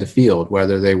then you had the field,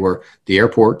 whether they were the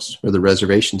airports or the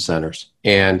reservation centers.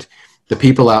 And the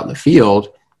people out in the field,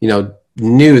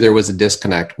 knew there was a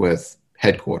disconnect with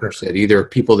headquarters. That either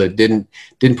people that didn't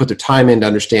put their time in to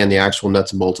understand the actual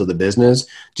nuts and bolts of the business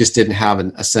just didn't have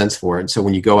a sense for it. And so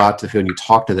when you go out to the field and you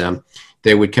talk to them,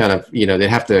 they would kind of, they'd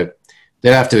have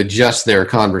to adjust their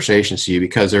conversations to you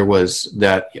because there was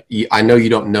that, I know you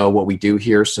don't know what we do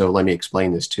here, so let me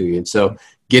explain this to you. And so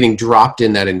getting dropped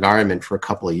in that environment for a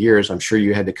couple of years, I'm sure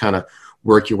you had to kind of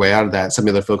work your way out of that. Some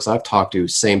of the folks I've talked to,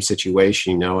 same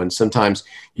situation, and sometimes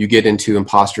you get into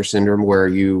imposter syndrome where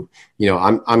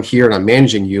I'm here and I'm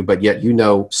managing you, but yet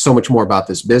so much more about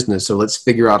this business. So let's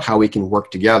figure out how we can work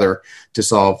together to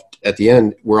solve. At the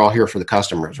end, we're all here for the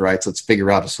customers, right? So let's figure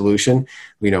out a solution.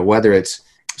 Whether it's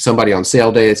somebody on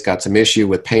sale day, it's got some issue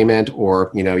with payment,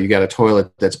 or you got a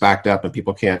toilet that's backed up and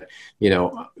people can't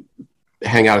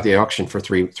hang out at the auction for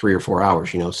three or 4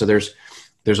 hours. So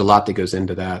there's a lot that goes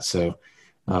into that. So.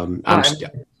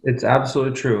 It's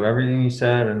absolutely true. Everything you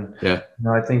said. And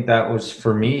I think that was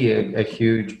for me a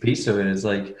huge piece of it is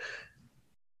like,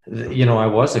 I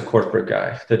was a corporate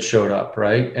guy that showed up.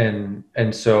 Right.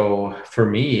 And so for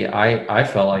me, I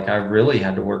felt like I really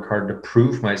had to work hard to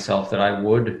prove myself that I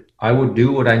would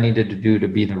do what I needed to do to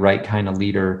be the right kind of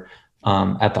leader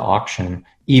at the auction,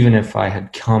 even if I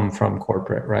had come from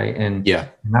corporate. Right. And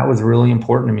that was really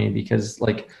important to me because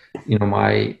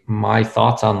my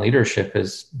thoughts on leadership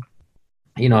is,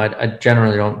 I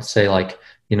generally don't say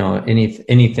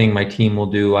anything my team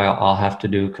will do, I'll have to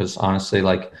do. Cause honestly,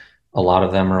 a lot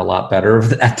of them are a lot better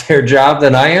at their job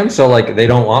than I am. So they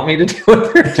don't want me to do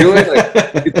what they're doing.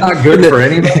 It's not good for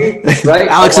anybody. Right.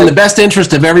 Alex, in the best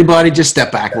interest of everybody, just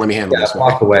step back and let me handle this.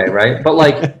 Walk away. Right.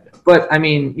 But I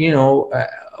mean,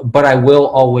 but I will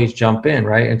always jump in.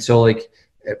 Right. And so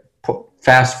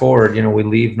fast forward, we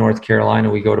leave North Carolina,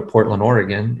 we go to Portland,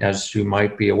 Oregon. As you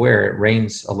might be aware, it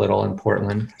rains a little in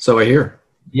Portland. So I hear.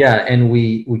 Yeah, and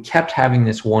we kept having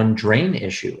this one drain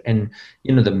issue, and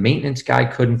the maintenance guy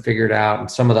couldn't figure it out, and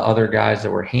some of the other guys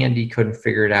that were handy couldn't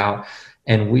figure it out,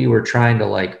 and we were trying to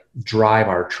like drive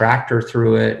our tractor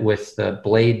through it with the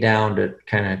blade down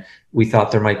to we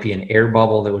thought there might be an air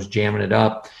bubble that was jamming it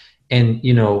up, and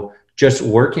just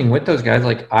working with those guys,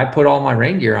 like I put all my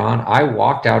rain gear on, I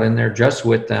walked out in there just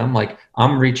with them, like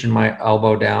I'm reaching my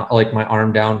elbow down, like my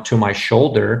arm down to my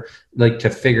shoulder, like to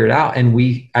figure it out. And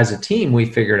we, as a team, we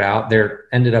figured out there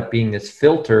ended up being this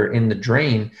filter in the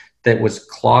drain that was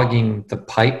clogging the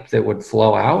pipe that would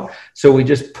flow out. So we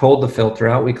just pulled the filter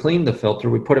out, we cleaned the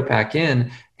filter, we put it back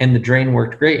in, and the drain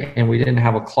worked great. And we didn't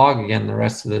have a clog again the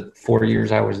rest of the 4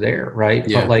 years I was there. Right.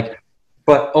 Yeah.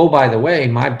 But oh, by the way,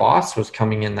 my boss was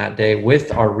coming in that day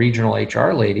with our regional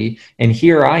HR lady. And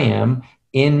here I am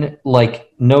in,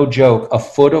 like, no joke, a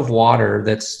foot of water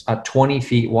that's 20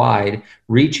 feet wide,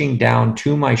 reaching down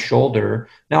to my shoulder.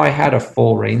 Now I had a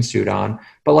full rain suit on,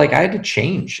 but like I had to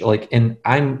change, and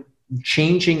I'm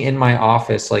changing in my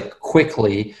office, like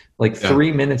quickly, like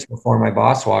 3 minutes before my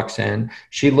boss walks in.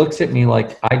 She looks at me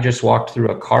like I just walked through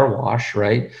a car wash,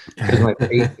 right? Because my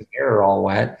face and hair are all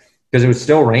wet. Because it was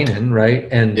still raining, right?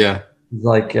 And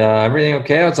like, everything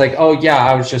okay? I was like, oh yeah,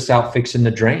 I was just out fixing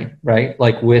the drain, right?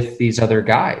 Like with these other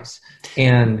guys.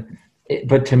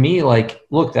 But to me, like,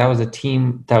 look, that was a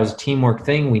teamwork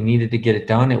thing. We needed to get it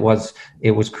done. It was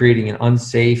creating an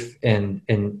unsafe and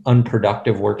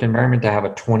unproductive work environment to have a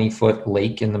 20-foot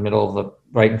lake in the middle of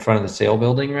right in front of the sale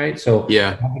building, right? So it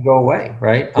had to go away,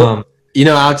 right? Well,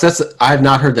 Alex, I've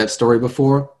not heard that story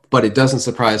before. But it doesn't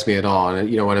surprise me at all.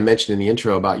 And, when I mentioned in the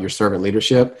intro about your servant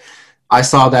leadership, I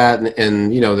saw that in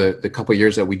the couple of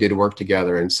years that we did work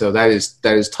together. And so that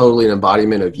is totally an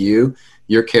embodiment of you,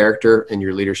 your character, and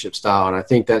your leadership style. And I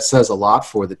think that says a lot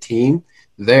for the team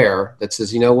there that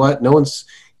says, what, no one's,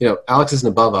 Alex isn't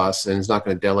above us and is not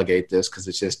going to delegate this because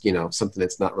it's just, something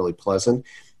that's not really pleasant.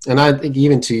 And I think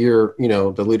even to your,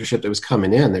 the leadership that was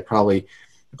coming in, they probably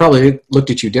looked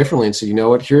at you differently and said,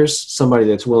 here's somebody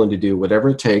that's willing to do whatever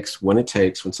it takes, when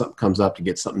something comes up to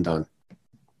get something done.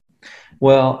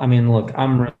 Well, I mean, look,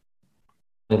 I'm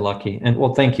really lucky. And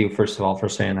well, thank you, first of all, for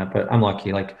saying that, but I'm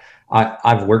lucky. Like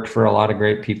I've worked for a lot of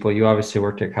great people. You obviously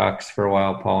worked at Cox for a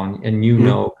while, Paul, and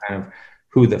know kind of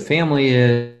who the family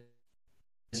is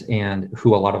and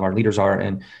who a lot of our leaders are.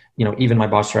 And, even my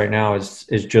boss right now is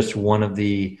just one of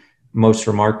the most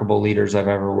remarkable leaders I've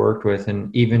ever worked with.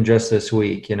 And even just this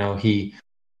week, he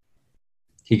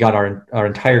got our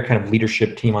entire kind of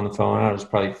leadership team on the phone. I was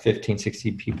probably 15,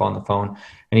 16 people on the phone.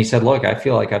 And he said, look, I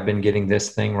feel like I've been getting this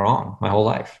thing wrong my whole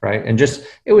life. Right. And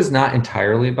it was not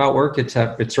entirely about work. It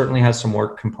certainly has some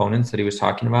work components that he was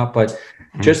talking about, but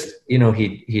just,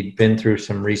 he'd been through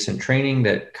some recent training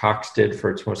that Cox did for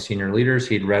its most senior leaders.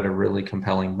 He'd read a really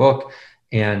compelling book,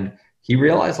 and he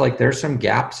realized like there's some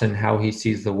gaps in how he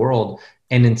sees the world.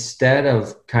 And instead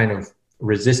of kind of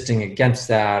resisting against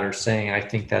that or saying, I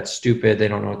think that's stupid, they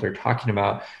don't know what they're talking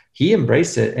about, he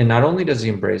embraced it. And not only does he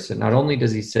embrace it, not only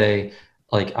does he say,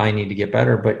 like, I need to get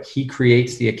better, but he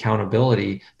creates the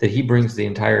accountability that he brings the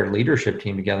entire leadership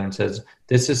team together and says,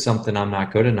 this is something I'm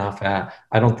not good enough at.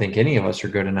 I don't think any of us are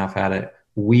good enough at it.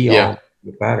 We all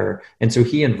get better. And so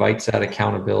he invites that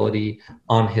accountability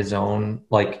on his own,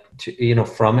 like, to,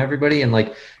 from everybody.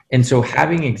 And so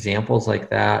having examples like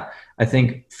that, I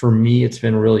think for me, it's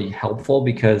been really helpful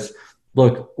because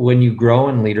look, when you grow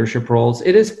in leadership roles,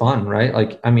 it is fun, right?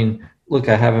 Like, I mean, look,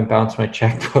 I haven't bounced my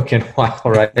checkbook in a while,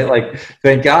 right? Like,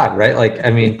 thank God, right? Like, I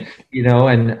mean,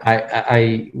 and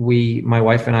my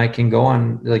wife and I can go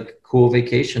on like cool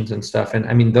vacations and stuff. And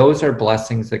I mean, those are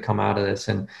blessings that come out of this,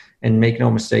 and make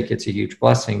no mistake, it's a huge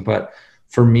blessing. But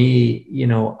for me,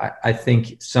 I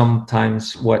think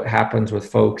sometimes what happens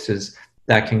with folks is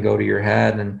that can go to your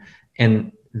head.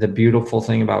 And the beautiful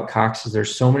thing about Cox is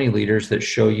there's so many leaders that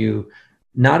show you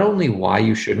not only why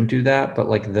you shouldn't do that, but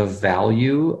like the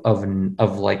value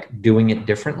of like doing it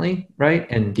differently, right?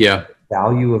 And the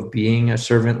value of being a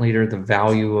servant leader, the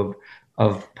value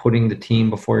of putting the team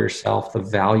before yourself, the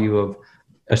value of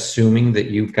assuming that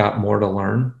you've got more to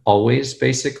learn always,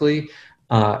 basically.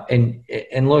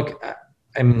 And look,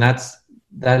 I mean,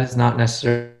 that is not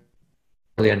necessarily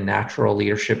a natural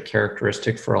leadership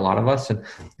characteristic for a lot of us. And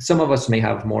some of us may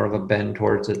have more of a bend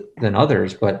towards it than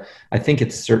others, but I think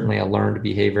it's certainly a learned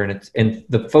behavior. And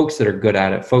the folks that are good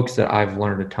at it, folks that I've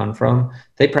learned a ton from,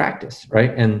 they practice,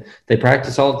 right? And they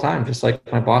practice all the time, just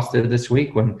like my boss did this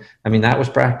week that was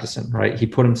practicing, right? He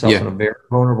put himself in a very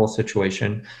vulnerable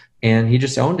situation and he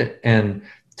just owned it. And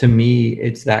to me,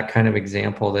 it's that kind of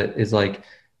example that is like,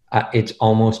 it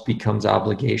almost becomes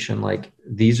obligation. Like,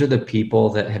 these are the people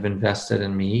that have invested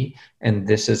in me, and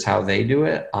this is how they do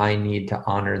it. I need to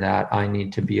honor that. I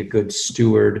need to be a good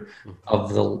steward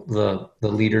of the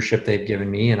leadership they've given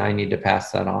me, and I need to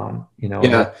pass that on.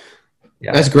 Yeah.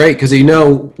 That's great, because you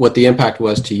know what the impact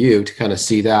was to you to kind of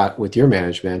see that with your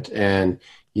management, and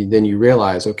then you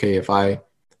realize, okay, if I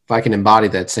can embody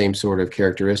that same sort of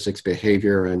characteristics,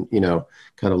 behavior, and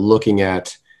kind of looking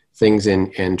at things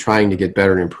and trying to get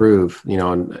better and improve,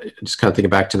 and just kind of thinking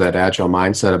back to that agile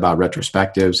mindset about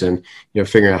retrospectives and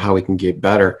figuring out how we can get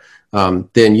better. Then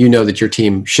that your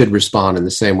team should respond in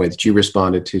the same way that you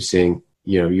responded to seeing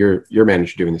your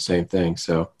manager doing the same thing.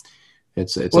 So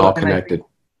it's all connected.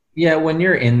 When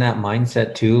you're in that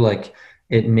mindset too, like,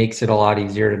 it makes it a lot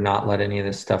easier to not let any of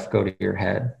this stuff go to your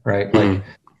head, right? Mm-hmm. Like,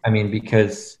 I mean,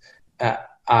 because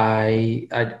I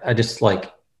just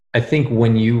like, I think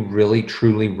when you really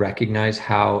truly recognize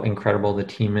how incredible the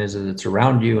team is that's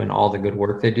around you and all the good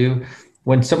work they do,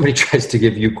 when somebody tries to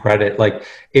give you credit, like,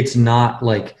 it's not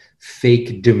like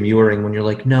fake demurring when you're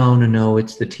like, no,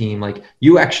 it's the team. Like,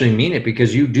 you actually mean it,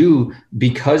 because you've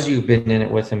been in it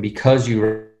with them, because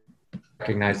you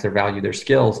recognize their value, their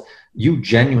skills, you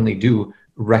genuinely do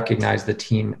recognize the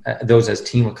team, those as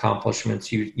team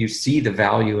accomplishments. You see the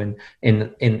value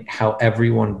in how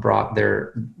everyone brought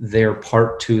their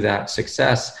part to that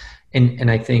success.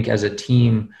 And I think as a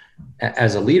team,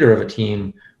 as a leader of a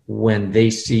team, when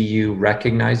they see you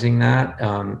recognizing that,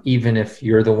 even if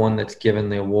you're the one that's given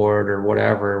the award or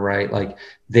whatever, right? Like,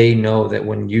 they know that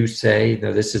when you say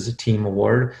that this is a team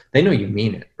award, they know you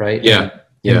mean it, right? Yeah.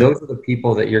 And those are the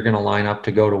people that you're going to line up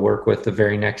to go to work with the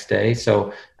very next day.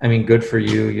 So, I mean, good for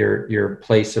you. Your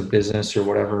place of business or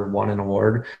whatever won an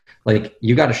award. Like,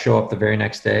 you got to show up the very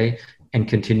next day and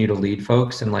continue to lead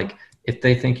folks. And like, if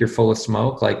they think you're full of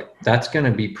smoke, like, that's going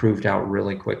to be proved out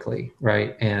really quickly,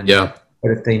 right? And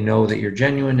but if they know that you're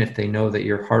genuine, if they know that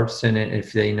your heart's in it,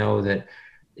 if they know that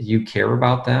you care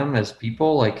about them as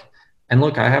people, like, and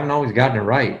look, I haven't always gotten it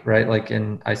right? Like,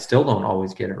 and I still don't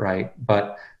always get it right,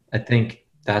 but I think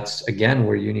that's, again,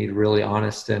 where you need really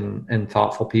honest and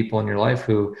thoughtful people in your life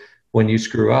who, when you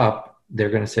screw up, they're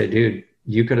going to say, dude,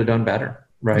 you could have done better.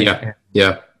 Right.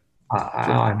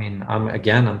 I mean,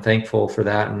 I'm thankful for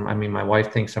that. And I mean, my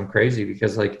wife thinks I'm crazy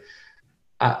because, like,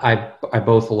 I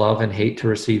both love and hate to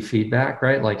receive feedback,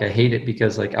 right? Like, I hate it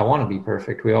because, like, I want to be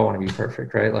perfect. We all want to be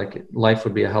perfect, right? Like, life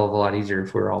would be a hell of a lot easier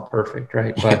if we were all perfect,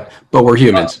 right? But we're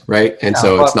humans, right? And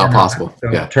so it's not possible.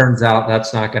 So it turns out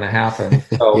that's not going to happen.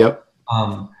 So,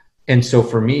 and so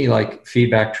for me, like,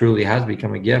 feedback truly has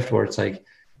become a gift, where it's like,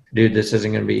 dude, this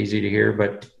isn't going to be easy to hear,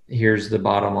 but here's the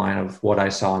bottom line of what I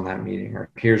saw in that meeting, or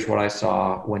here's what I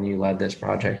saw when you led this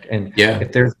project. And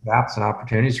if there's gaps and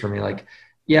opportunities for me, like,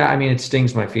 I mean, it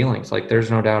stings my feelings. Like, there's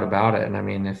no doubt about it. And I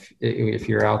mean, if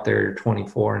you're out there, you're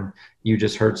 24 and you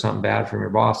just heard something bad from your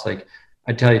boss, like,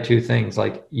 I tell you two things.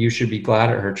 Like, you should be glad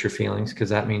it hurts your feelings, because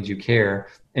that means you care.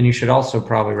 And you should also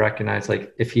probably recognize,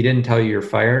 like, if he didn't tell you you're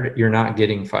fired, you're not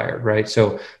getting fired, right?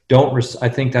 So I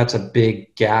think that's a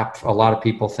big gap. A lot of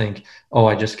people think, oh,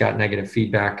 I just got negative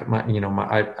feedback.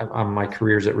 My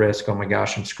career's at risk. Oh my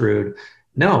gosh, I'm screwed.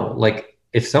 No, like,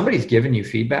 if somebody's giving you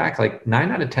feedback, like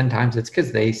 9 out of 10 times, it's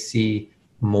because they see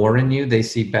more in you, they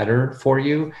see better for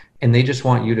you, and they just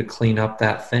want you to clean up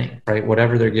that thing, right?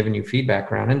 Whatever they're giving you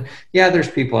feedback around. And there's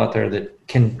people out there that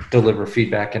can deliver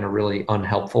feedback in a really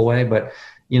unhelpful way, but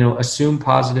assume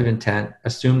positive intent,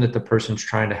 assume that the person's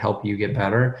trying to help you get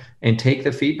better, and take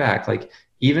the feedback. Like,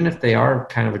 even if they are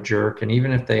kind of a jerk, and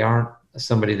even if they aren't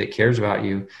somebody that cares about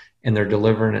you and they're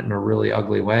delivering it in a really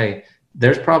ugly way,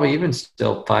 there's probably even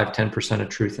still 5-10% of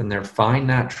truth in there. Find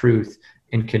that truth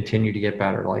and continue to get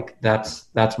better. Like, that's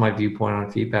my viewpoint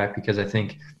on feedback, because I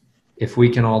think if we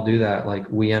can all do that, like,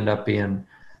 we end up being,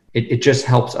 it just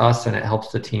helps us and it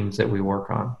helps the teams that we work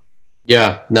on.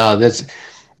 Yeah, no,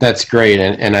 that's great.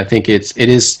 And I think it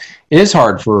is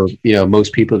hard for,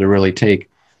 most people to really take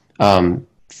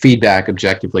feedback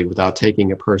objectively without taking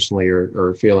it personally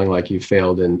or feeling like you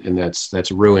failed and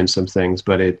that's ruined some things.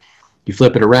 But you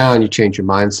flip it around, you change your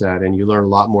mindset, and you learn a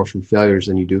lot more from failures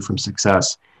than you do from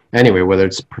success. Anyway, whether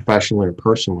it's professionally or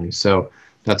personally. So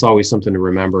that's always something to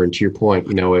remember. And to your point,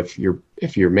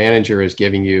 if your manager is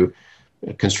giving you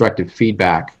constructive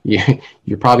feedback,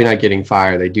 you're probably not getting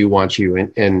fired. They do want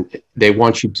you, and they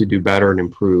want you to do better and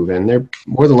improve. And they're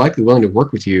more than likely willing to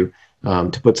work with you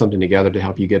to put something together to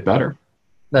help you get better.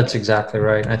 That's exactly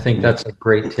right. I think that's a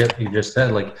great tip you just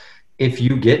said. Like, if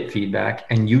you get feedback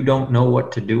and you don't know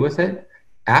what to do with it,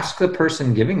 ask the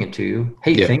person giving it to you,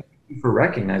 hey, thank you you for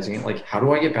recognizing it. Like, how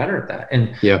do I get better at that?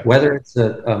 And Yeah. whether it's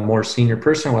a more senior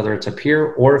person, whether it's a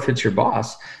peer, or if it's your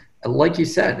boss, like you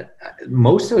said,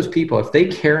 most of those people, if they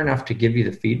care enough to give you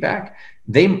the feedback,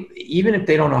 they, even if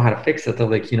they don't know how to fix it, they're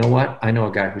like, you know what? I know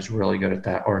a guy who's really good at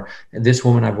that. Or this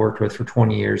woman I've worked with for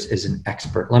 20 years is an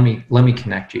expert. Let me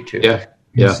connect you to. Yeah.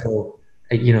 Yeah. And so,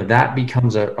 that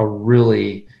becomes a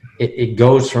really, it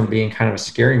goes from being kind of a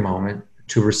scary moment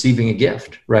to receiving a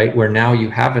gift, right? Where now you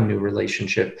have a new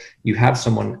relationship, you have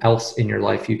someone else in your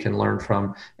life you can learn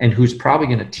from, and who's probably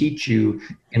going to teach you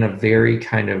in a very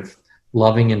kind of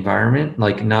loving environment,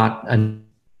 like not a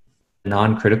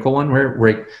non-critical one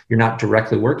where you're not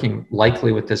directly working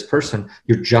likely with this person,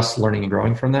 you're just learning and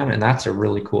growing from them. And that's a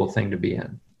really cool thing to be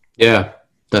in. Yeah,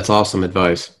 that's awesome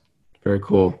advice. Very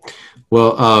cool.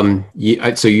 Well,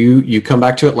 so you come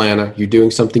back to Atlanta, you're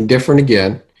doing something different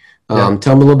again. Tell me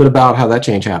a little bit about how that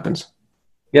change happens.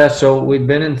 Yeah, so we've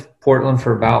been in Portland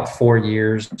for about 4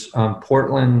 years.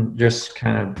 Portland just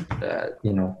kind of,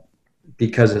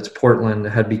 because it's Portland,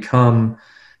 had become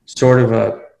sort of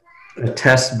a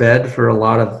test bed for a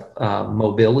lot of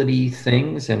mobility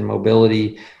things. And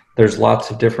mobility, there's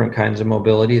lots of different kinds of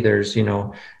mobility. There's,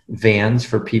 vans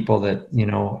for people that,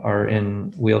 are in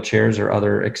wheelchairs or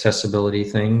other accessibility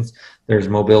things. There's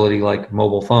mobility like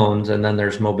mobile phones. And then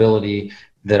there's mobility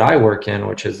that I work in,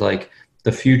 which is like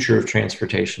the future of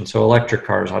transportation. So electric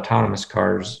cars, autonomous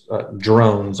cars,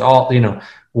 drones, all,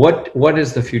 what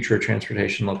does the future of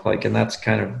transportation look like? And that's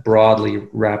kind of broadly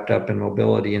wrapped up in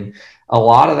mobility. And a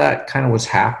lot of that kind of was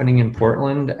happening in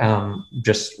Portland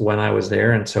just when I was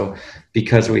there. And so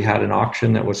because we had an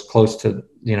auction that was close to,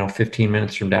 15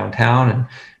 minutes from downtown, and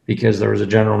because there was a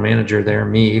general manager there,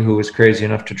 me, who was crazy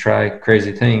enough to try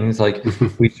crazy things, like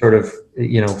we sort of,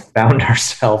 found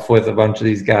ourselves with a bunch of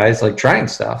these guys, like trying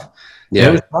stuff. Yeah.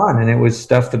 It was fun. And it was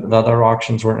stuff that the other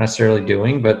auctions weren't necessarily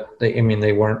doing, but they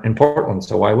weren't in Portland.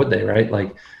 So why would they, right?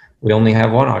 Like we only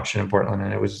have one auction in Portland,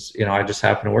 and it was, I just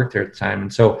happened to work there at the time.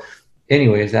 And so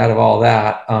anyways, out of all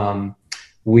that,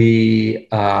 we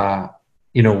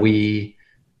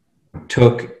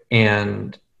took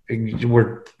and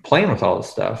we're playing with all this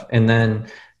stuff. And then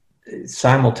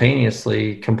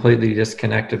simultaneously, completely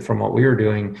disconnected from what we were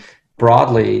doing,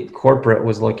 broadly, corporate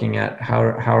was looking at how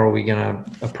are we going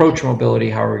to approach mobility?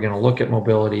 How are we going to look at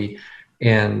mobility?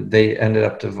 And they ended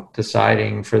up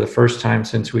deciding, for the first time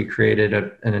since we created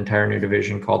an entire new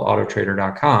division called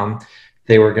autotrader.com,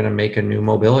 they were going to make a new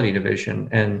mobility division.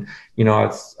 And, I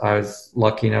was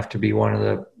lucky enough to be one of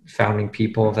the founding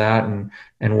people of that,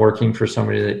 and working for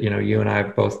somebody that, you and I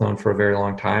have both known for a very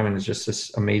long time, and is just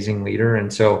this amazing leader.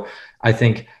 And so I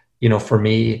think, for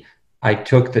me, I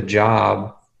took the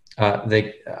job.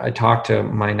 I talked to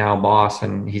my now boss,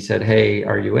 and he said, "Hey,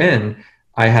 are you in?"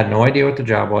 I had no idea what the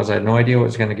job was. I had no idea what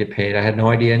was going to get paid. I had no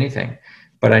idea anything,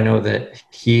 but I know that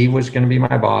he was going to be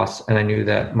my boss. And I knew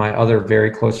that my other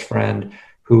very close friend,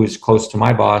 who was close to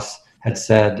my boss, had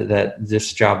said that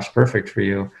this job's perfect for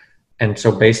you. And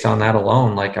so based on that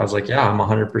alone, I was like, yeah, I'm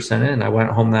 100% in. I went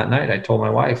home that night. I told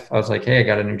my wife, I was like, hey, I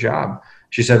got a new job.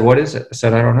 She said, what is it? I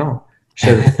said, I don't know. She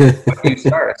said, when do you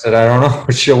start? I said, I don't know.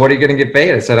 She said, what are you going to get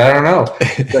paid? I said, I don't know.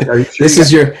 Like, are you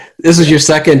sure this is your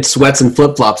second sweats and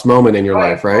flip-flops moment in your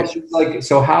life, right? She's like,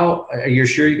 so how are you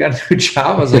sure you got a new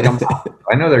job? I was like,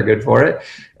 I know they're good for it.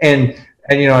 And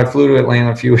I flew to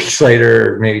Atlanta a few weeks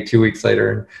later, or maybe 2 weeks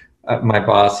later, and my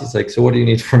boss, he's like, so what do you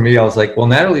need from me? I was like, well,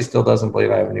 Natalie still doesn't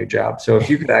believe I have a new job. So if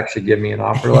you could actually give me an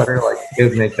offer letter, it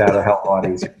would make that a hell of a lot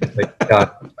easier.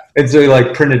 And so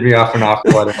he printed me off an offer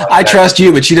letter. I trust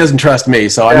you, but she doesn't trust me.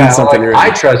 So I need something written.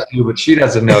 I trust you, but she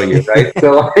doesn't know you, right?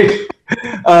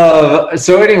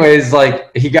 So anyways,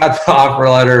 he got the offer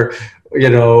letter,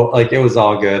 it was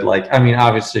all good.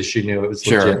 Obviously she knew it was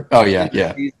legit. Oh yeah.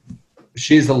 Yeah.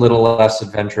 She's a little less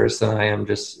adventurous than I am,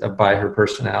 just by her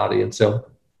personality. And so,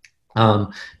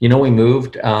 we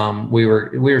moved, we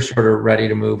were sort of ready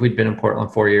to move. We'd been in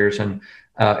Portland 4 years, and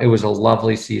it was a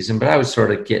lovely season, but I was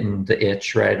sort of getting the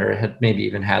itch, right? Or had maybe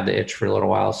even had the itch for a little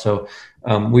while. So,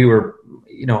 we were,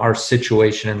 our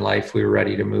situation in life, we were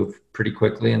ready to move pretty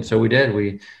quickly. And so we did,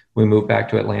 we moved back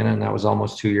to Atlanta, and that was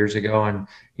almost 2 years ago. And,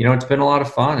 it's been a lot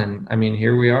of fun. And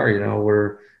here we are,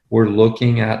 we're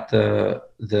looking at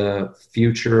the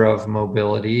future of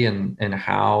mobility and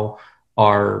how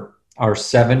our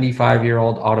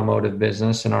 75-year-old automotive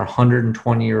business and our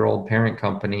 120-year-old parent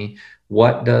company,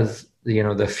 what does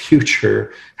the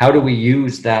future, how do we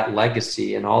use that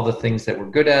legacy and all the things that we're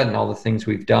good at and all the things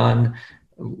we've done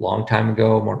a long time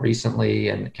ago, more recently,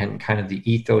 and kind of the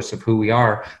ethos of who we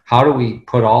are, how do we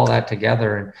put all that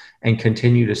together and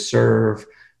continue to serve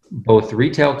both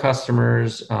retail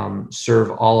customers,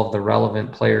 serve all of the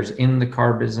relevant players in the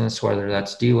car business, whether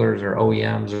that's dealers or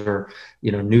OEMs or,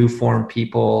 new form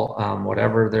people,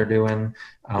 whatever they're doing.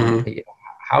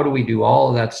 How do we do all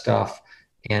of that stuff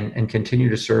and continue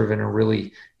to serve in a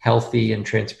really healthy and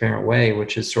transparent way,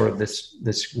 which is sort of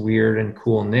this weird and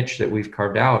cool niche that we've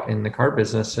carved out in the car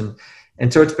business.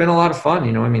 And so it's been a lot of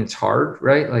fun, it's hard,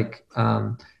 right? Like,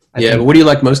 but what do you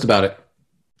like most about it?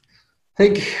 I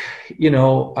think,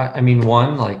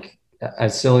 one, like,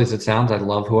 as silly as it sounds, I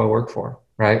love who I work for,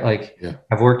 right? Like,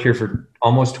 I've worked here for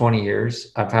almost 20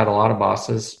 years. I've had a lot of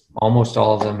bosses. Almost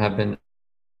all of them have been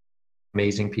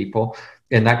amazing people.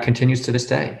 And that continues to this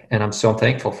day. And I'm so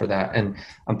thankful for that. And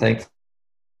I'm thankful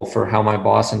for how my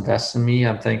boss invests in me.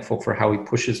 I'm thankful for how he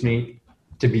pushes me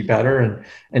to be better.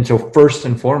 And so first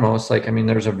and foremost, like,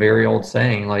 there's a very old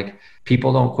saying, like,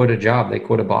 people don't quit a job, they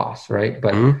quit a boss, right?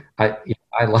 But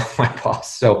I love my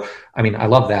boss. So, I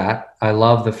love that. I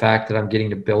love the fact that I'm getting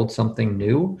to build something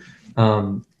new.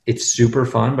 It's super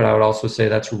fun, but I would also say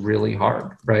that's really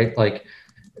hard, right? Like,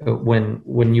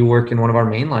 when you work in one of our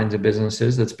main lines of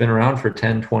businesses that's been around for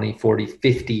 10, 20, 40,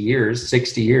 50 years,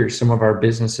 60 years, some of our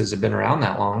businesses have been around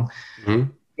that long.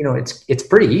 It's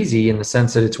pretty easy in the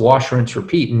sense that it's wash, rinse,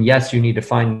 repeat. And yes, you need to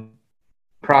find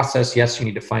process. Yes, you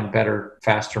need to find better,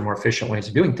 faster, more efficient ways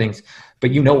of doing things,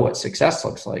 but you know what success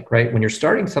looks like, right? When you're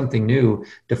starting something new,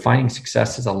 defining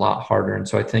success is a lot harder. And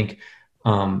so I think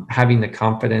having the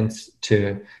confidence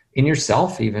in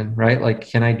yourself even, right? Like,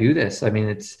 can I do this?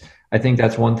 I think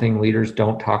that's one thing leaders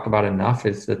don't talk about enough,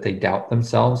 is that they doubt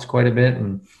themselves quite a bit.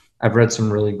 And I've read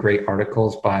some really great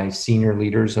articles by senior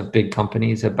leaders of big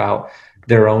companies about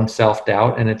their own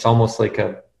self-doubt. And it's almost like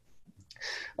a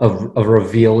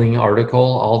revealing article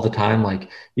all the time. Like,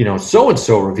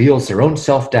 so-and-so reveals their own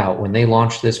self-doubt when they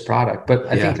launch this product. But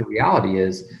I think the reality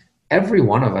is every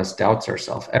one of us doubts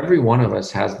ourselves. Every one of us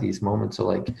has these moments of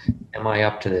like, am I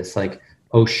up to this? Like,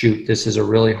 oh shoot, this is a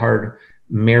really hard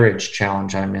marriage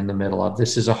challenge I'm in the middle of.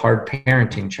 This is a hard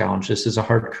parenting challenge. This is a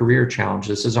hard career challenge.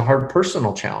 This is a hard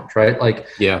personal challenge, right? Like,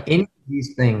 any of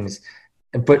these things,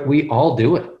 but we all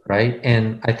do it, right?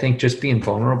 And I think just being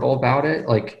vulnerable about it,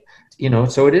 like,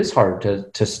 so it is hard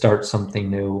to start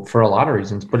something new for a lot of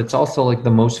reasons, but it's also like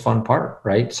the most fun part,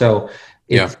 right? So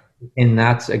and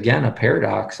that's, again, a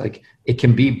paradox. Like, it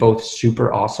can be both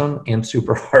super awesome and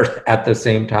super hard at the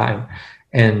same time.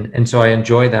 And so I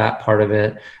enjoy that part of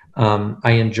it.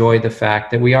 I enjoy the fact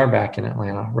that we are back in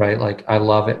Atlanta, right? Like, I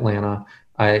love Atlanta.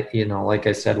 Like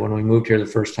I said, when we moved here the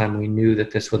first time, we knew that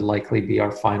this would likely be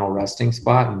our final resting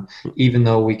spot. And even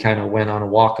though we kind of went on a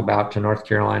walkabout to North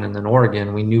Carolina and then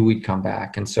Oregon, we knew we'd come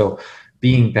back. And so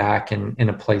being back in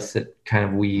a place that kind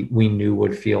of we knew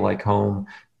would feel like home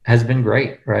has been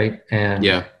great, right?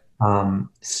 And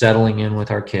settling in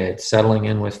with our kids, settling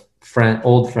in with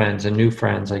old friends and new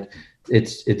friends, like,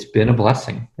 it's been a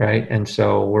blessing, right? And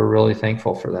so we're really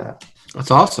thankful for that. That's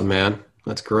awesome, man.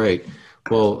 That's great.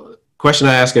 Well, question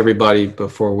I ask everybody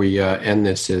before we end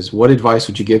this is, what advice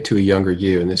would you give to a younger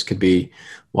you? And this could be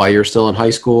while you're still in high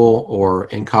school or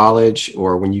in college,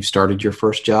 or when you started your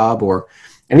first job, or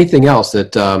anything else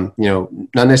that,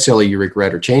 not necessarily you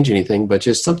regret or change anything, but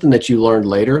just something that you learned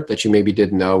later that you maybe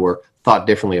didn't know or thought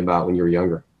differently about when you were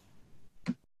younger.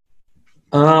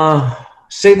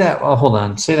 Say that. Oh, hold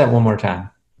on. Say that one more time.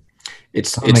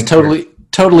 It's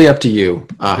totally up to you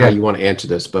how you want to answer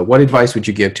this. But what advice would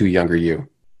you give to a younger you?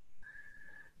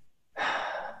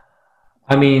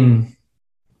 I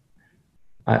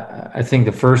think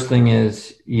the first thing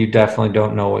is you definitely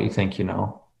don't know what you think you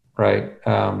know, right?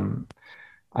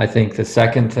 I think the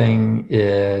second thing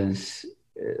is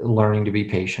learning to be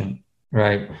patient,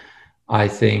 right? I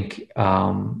think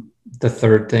the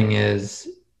third thing is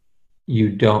you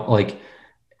don't, like,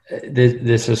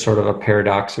 this is sort of a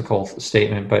paradoxical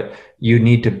statement, but you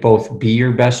need to both be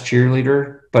your best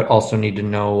cheerleader, but also need to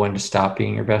know when to stop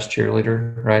being your best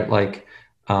cheerleader, right? Like,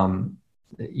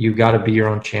 you got to be your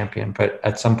own champion, but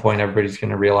at some point everybody's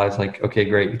going to realize, like, okay,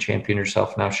 great, you champion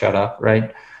yourself, now shut up,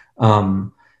 right?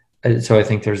 So I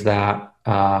think there's that.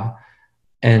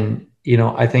 And,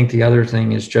 I think the other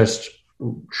thing is just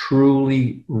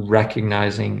truly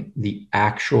recognizing the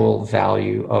actual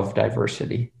value of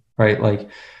diversity, right? Like,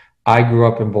 I grew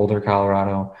up in Boulder,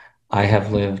 Colorado. I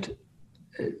have lived,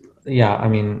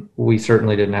 we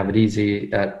certainly didn't have it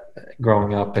easy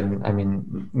growing up,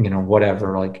 and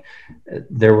whatever, like,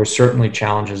 there were certainly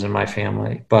challenges in my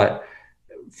family, but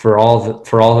for all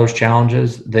those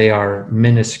challenges, they are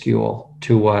minuscule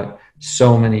to what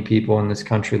so many people in this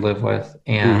country live with.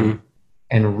 And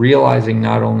realizing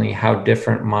not only how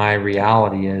different my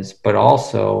reality is, but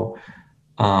also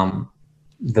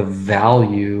the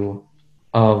value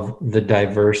of the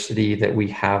diversity that we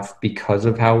have because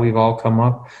of how we've all come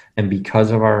up and because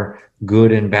of our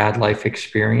good and bad life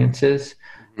experiences,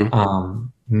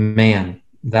 man,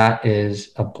 that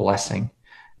is a blessing.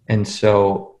 And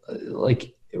so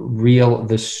like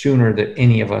the sooner that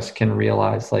any of us can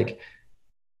realize, like,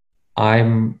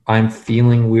 I'm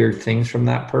feeling weird things from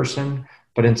that person,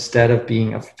 but instead of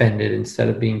being offended, instead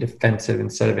of being defensive,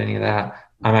 instead of any of that,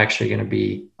 I'm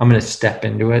going to step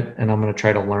into it and I'm going to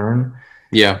try to learn.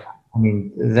 Yeah. I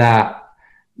mean, that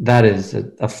is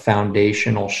a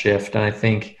foundational shift. And I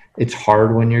think it's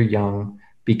hard when you're young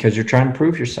because you're trying to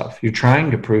prove yourself. You're trying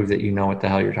to prove that you know what the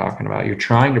hell you're talking about. You're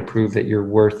trying to prove that you're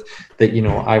worth that,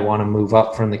 I want to move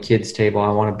up from the kids' table.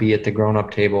 I want to be at the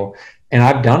grown-up table. And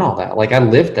I've done all that. Like, I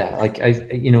lived that. Like,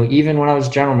 even when I was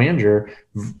general manager,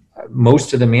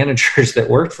 most of the managers that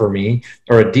worked for me,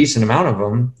 or a decent amount of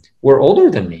them, were older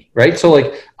than me, right? So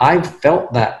like, I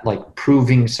felt that like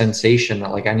proving sensation that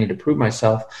like I need to prove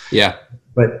myself. Yeah.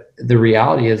 But the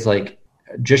reality is, like,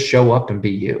 just show up and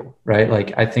be you, right?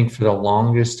 Like, I think for the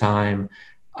longest time,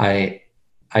 I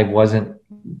wasn't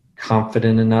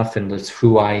confident enough in this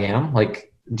who I am,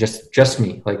 like just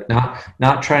me, like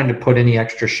not trying to put any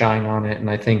extra shine on it. And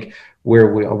I think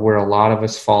where a lot of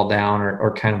us fall down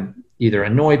or kind of either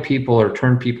annoy people or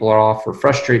turn people off or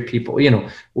frustrate people,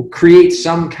 will create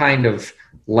some kind of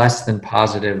less than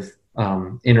positive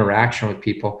interaction with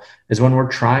people, is when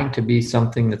we're trying to be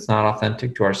something that's not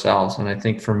authentic to ourselves. And I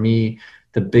think for me,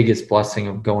 the biggest blessing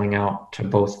of going out to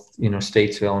both,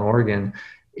 Statesville and Oregon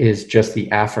is just the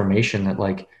affirmation that,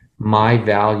 like, my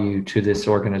value to this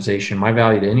organization, my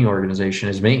value to any organization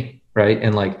is me, right?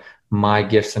 And like my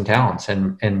gifts and talents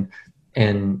and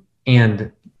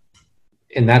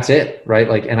that's it, right?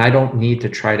 Like, and I don't need to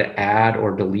try to add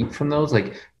or delete from those.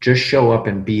 Like, just show up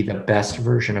and be the best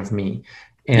version of me.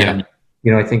 And,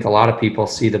 I think a lot of people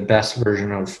see the best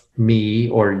version of me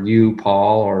or you,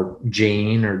 Paul, or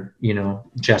Jane, or,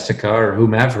 Jessica, or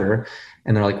whomever.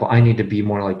 And they're like, well, I need to be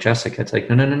more like Jessica. It's like,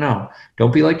 no.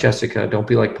 Don't be like Jessica. Don't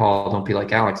be like Paul. Don't be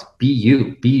like Alex. Be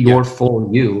you. Be your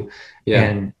full you. Yeah.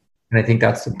 And I think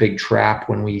that's the big trap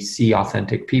when we see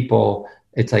authentic people.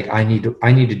 It's like, I need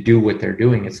to do what they're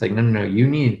doing. It's like, no.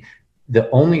 The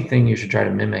only thing you should try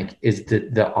to mimic is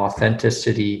the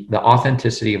authenticity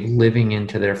of living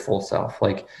into their full self.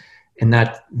 Like, and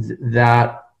that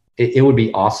it would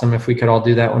be awesome if we could all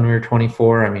do that when we were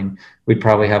 24. I mean, we'd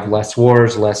probably have less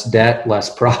wars, less debt,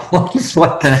 less problems.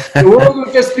 Like, the world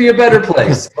would just be a better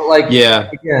place. But like,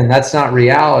 again, that's not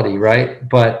reality, right?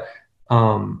 But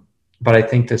I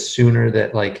think the sooner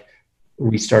that, like,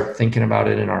 we start thinking about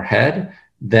it in our head,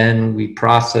 then we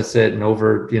process it, and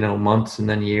over, months and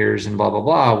then years and blah, blah,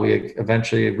 blah, we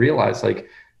eventually realize, like,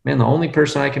 man, the only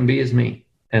person I can be is me.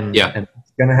 And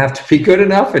it's going to have to be good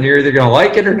enough, and you're either going to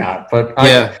like it or not, but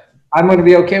I'm going to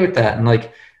be okay with that. And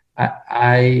like,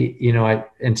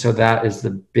 and so that is the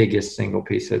biggest single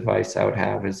piece of advice I would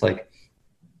have is, like,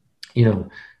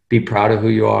 be proud of who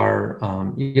you are.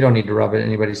 You don't need to rub it in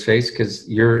anybody's face, because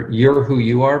you're who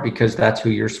you are because that's who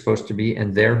you're supposed to be,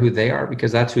 and they're who they are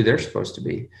because that's who they're supposed to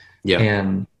be. Yeah.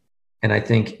 And I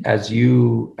think as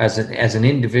an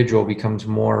individual becomes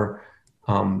more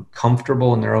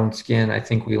comfortable in their own skin, I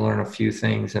think we learn a few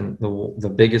things, and the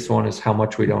biggest one is how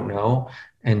much we don't know.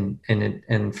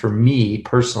 And for me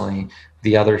personally,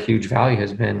 the other huge value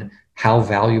has been how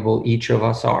valuable each of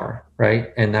us are,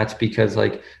 right? And that's because,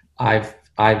 like,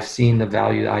 I've seen the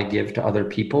value that I give to other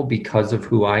people because of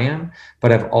who I am,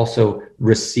 but I've also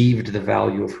received the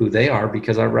value of who they are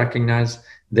because I recognize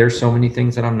there's so many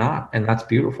things that I'm not, and that's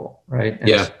beautiful, right?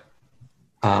 And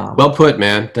well put,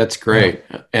 man. That's great.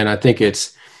 Yeah. And I think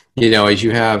it's, as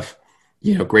you have,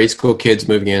 grade school kids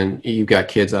moving in, you've got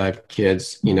kids, I have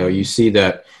kids, you see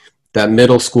that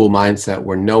middle school mindset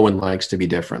where no one likes to be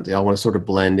different. They all want to sort of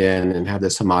blend in and have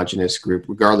this homogenous group,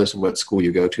 regardless of what school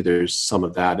you go to. There's some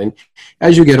of that. And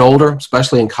as you get older,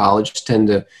 especially in college, tend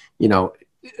to,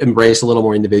 embrace a little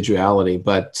more individuality.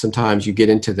 But sometimes you get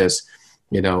into this,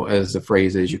 as the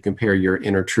phrase is, you compare your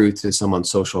inner truth to someone's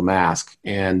social mask.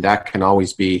 And that can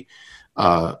always be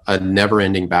a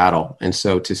never-ending battle. And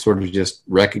so to sort of just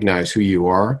recognize who you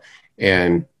are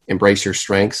and embrace your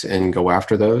strengths and go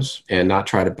after those, and not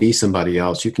try to be somebody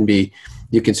else. You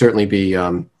can certainly be,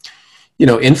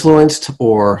 influenced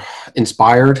or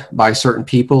inspired by certain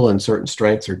people and certain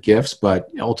strengths or gifts, but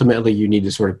ultimately you need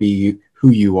to sort of be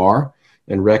who you are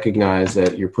and recognize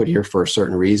that you're put here for a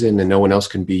certain reason, and no one else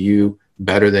can be you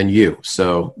better than you.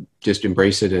 So just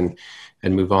embrace it and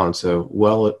move on. So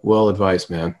well advised,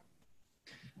 man.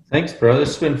 Thanks, bro. This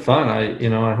has been fun.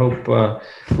 I hope,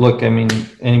 look, I mean,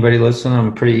 anybody listening,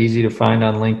 I'm pretty easy to find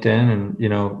on LinkedIn, and,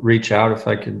 reach out if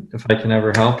I can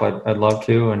ever help. I'd love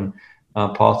to. And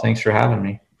Paul, thanks for having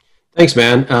me. Thanks,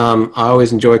 man. I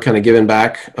always enjoy kind of giving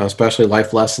back, especially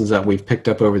life lessons that we've picked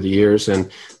up over the years,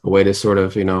 and a way to sort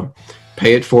of,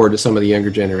 pay it forward to some of the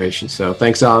younger generation. So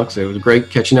thanks, Alex. It was great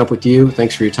catching up with you.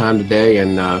 Thanks for your time today.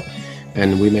 And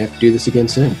we may have to do this again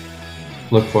soon.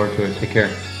 Look forward to it. Take care.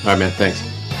 All right, man. Thanks.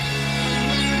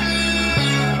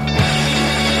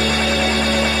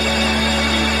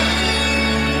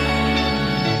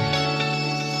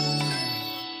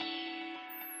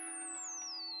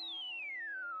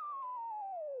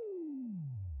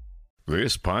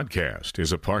 This podcast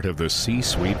is a part of the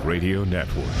C-Suite Radio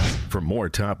Network. For more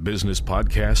top business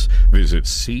podcasts, visit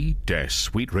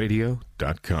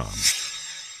c-suiteradio.com.